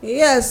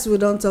 Yes, we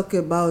don't talk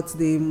about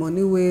the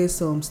money way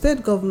some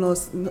state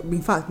governors. In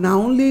fact,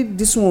 now only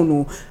this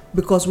one,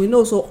 because we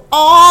know so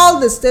all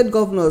the state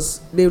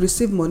governors they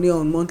receive money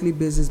on monthly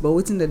basis, but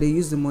waiting that they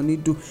use the money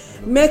do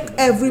make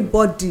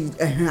everybody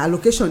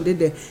allocation dey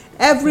there.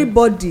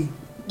 Everybody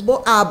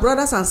but our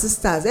brothers and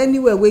sisters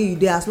anywhere wey you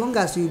dey, as long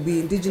as you be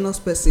indigenous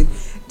person,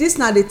 this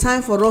na the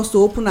time for us to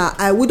open our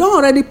eye. We don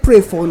already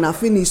pray for una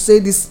finish say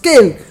the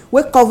scale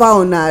wey cover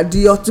una,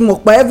 the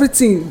otimokpa,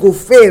 everything go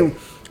fail.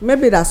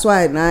 Maybe that's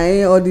why na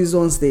all these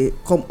ones dey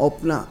come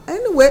up now.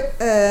 Anyway,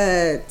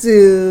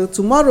 till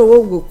tomorrow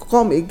we go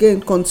come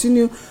again,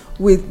 continue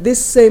with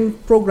this same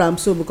program,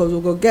 so because we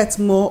go get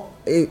more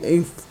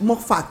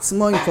facts,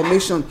 more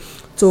information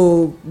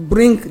to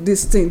bring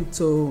this thing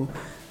to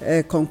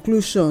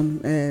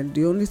conclusion.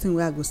 The only thing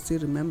wey I go still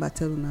remember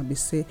tell una be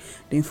say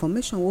the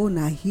information wey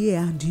una hear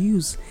and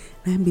use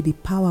na be the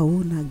power wey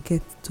una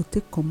get to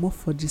take comot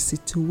for the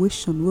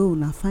situation wey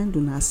una find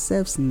una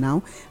selves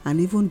now, and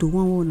even the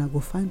one wey una go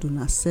find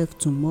una self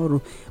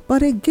tomorrow.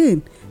 But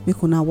again,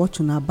 make una watch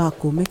una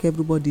back o, make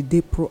everybody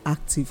dey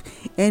proactive.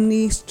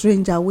 Any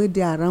stranger wey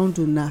dey around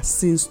una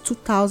since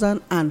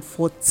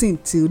 2014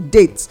 till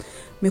date,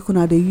 make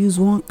una dey use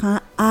one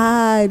kind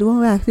eye. The one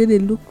wey I say dey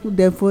look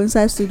them for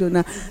inside studio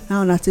now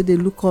una say dey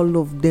look all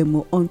of them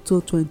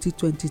until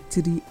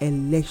 2023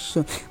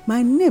 election.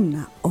 My name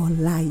na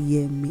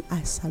Olayemi.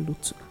 I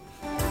salute you.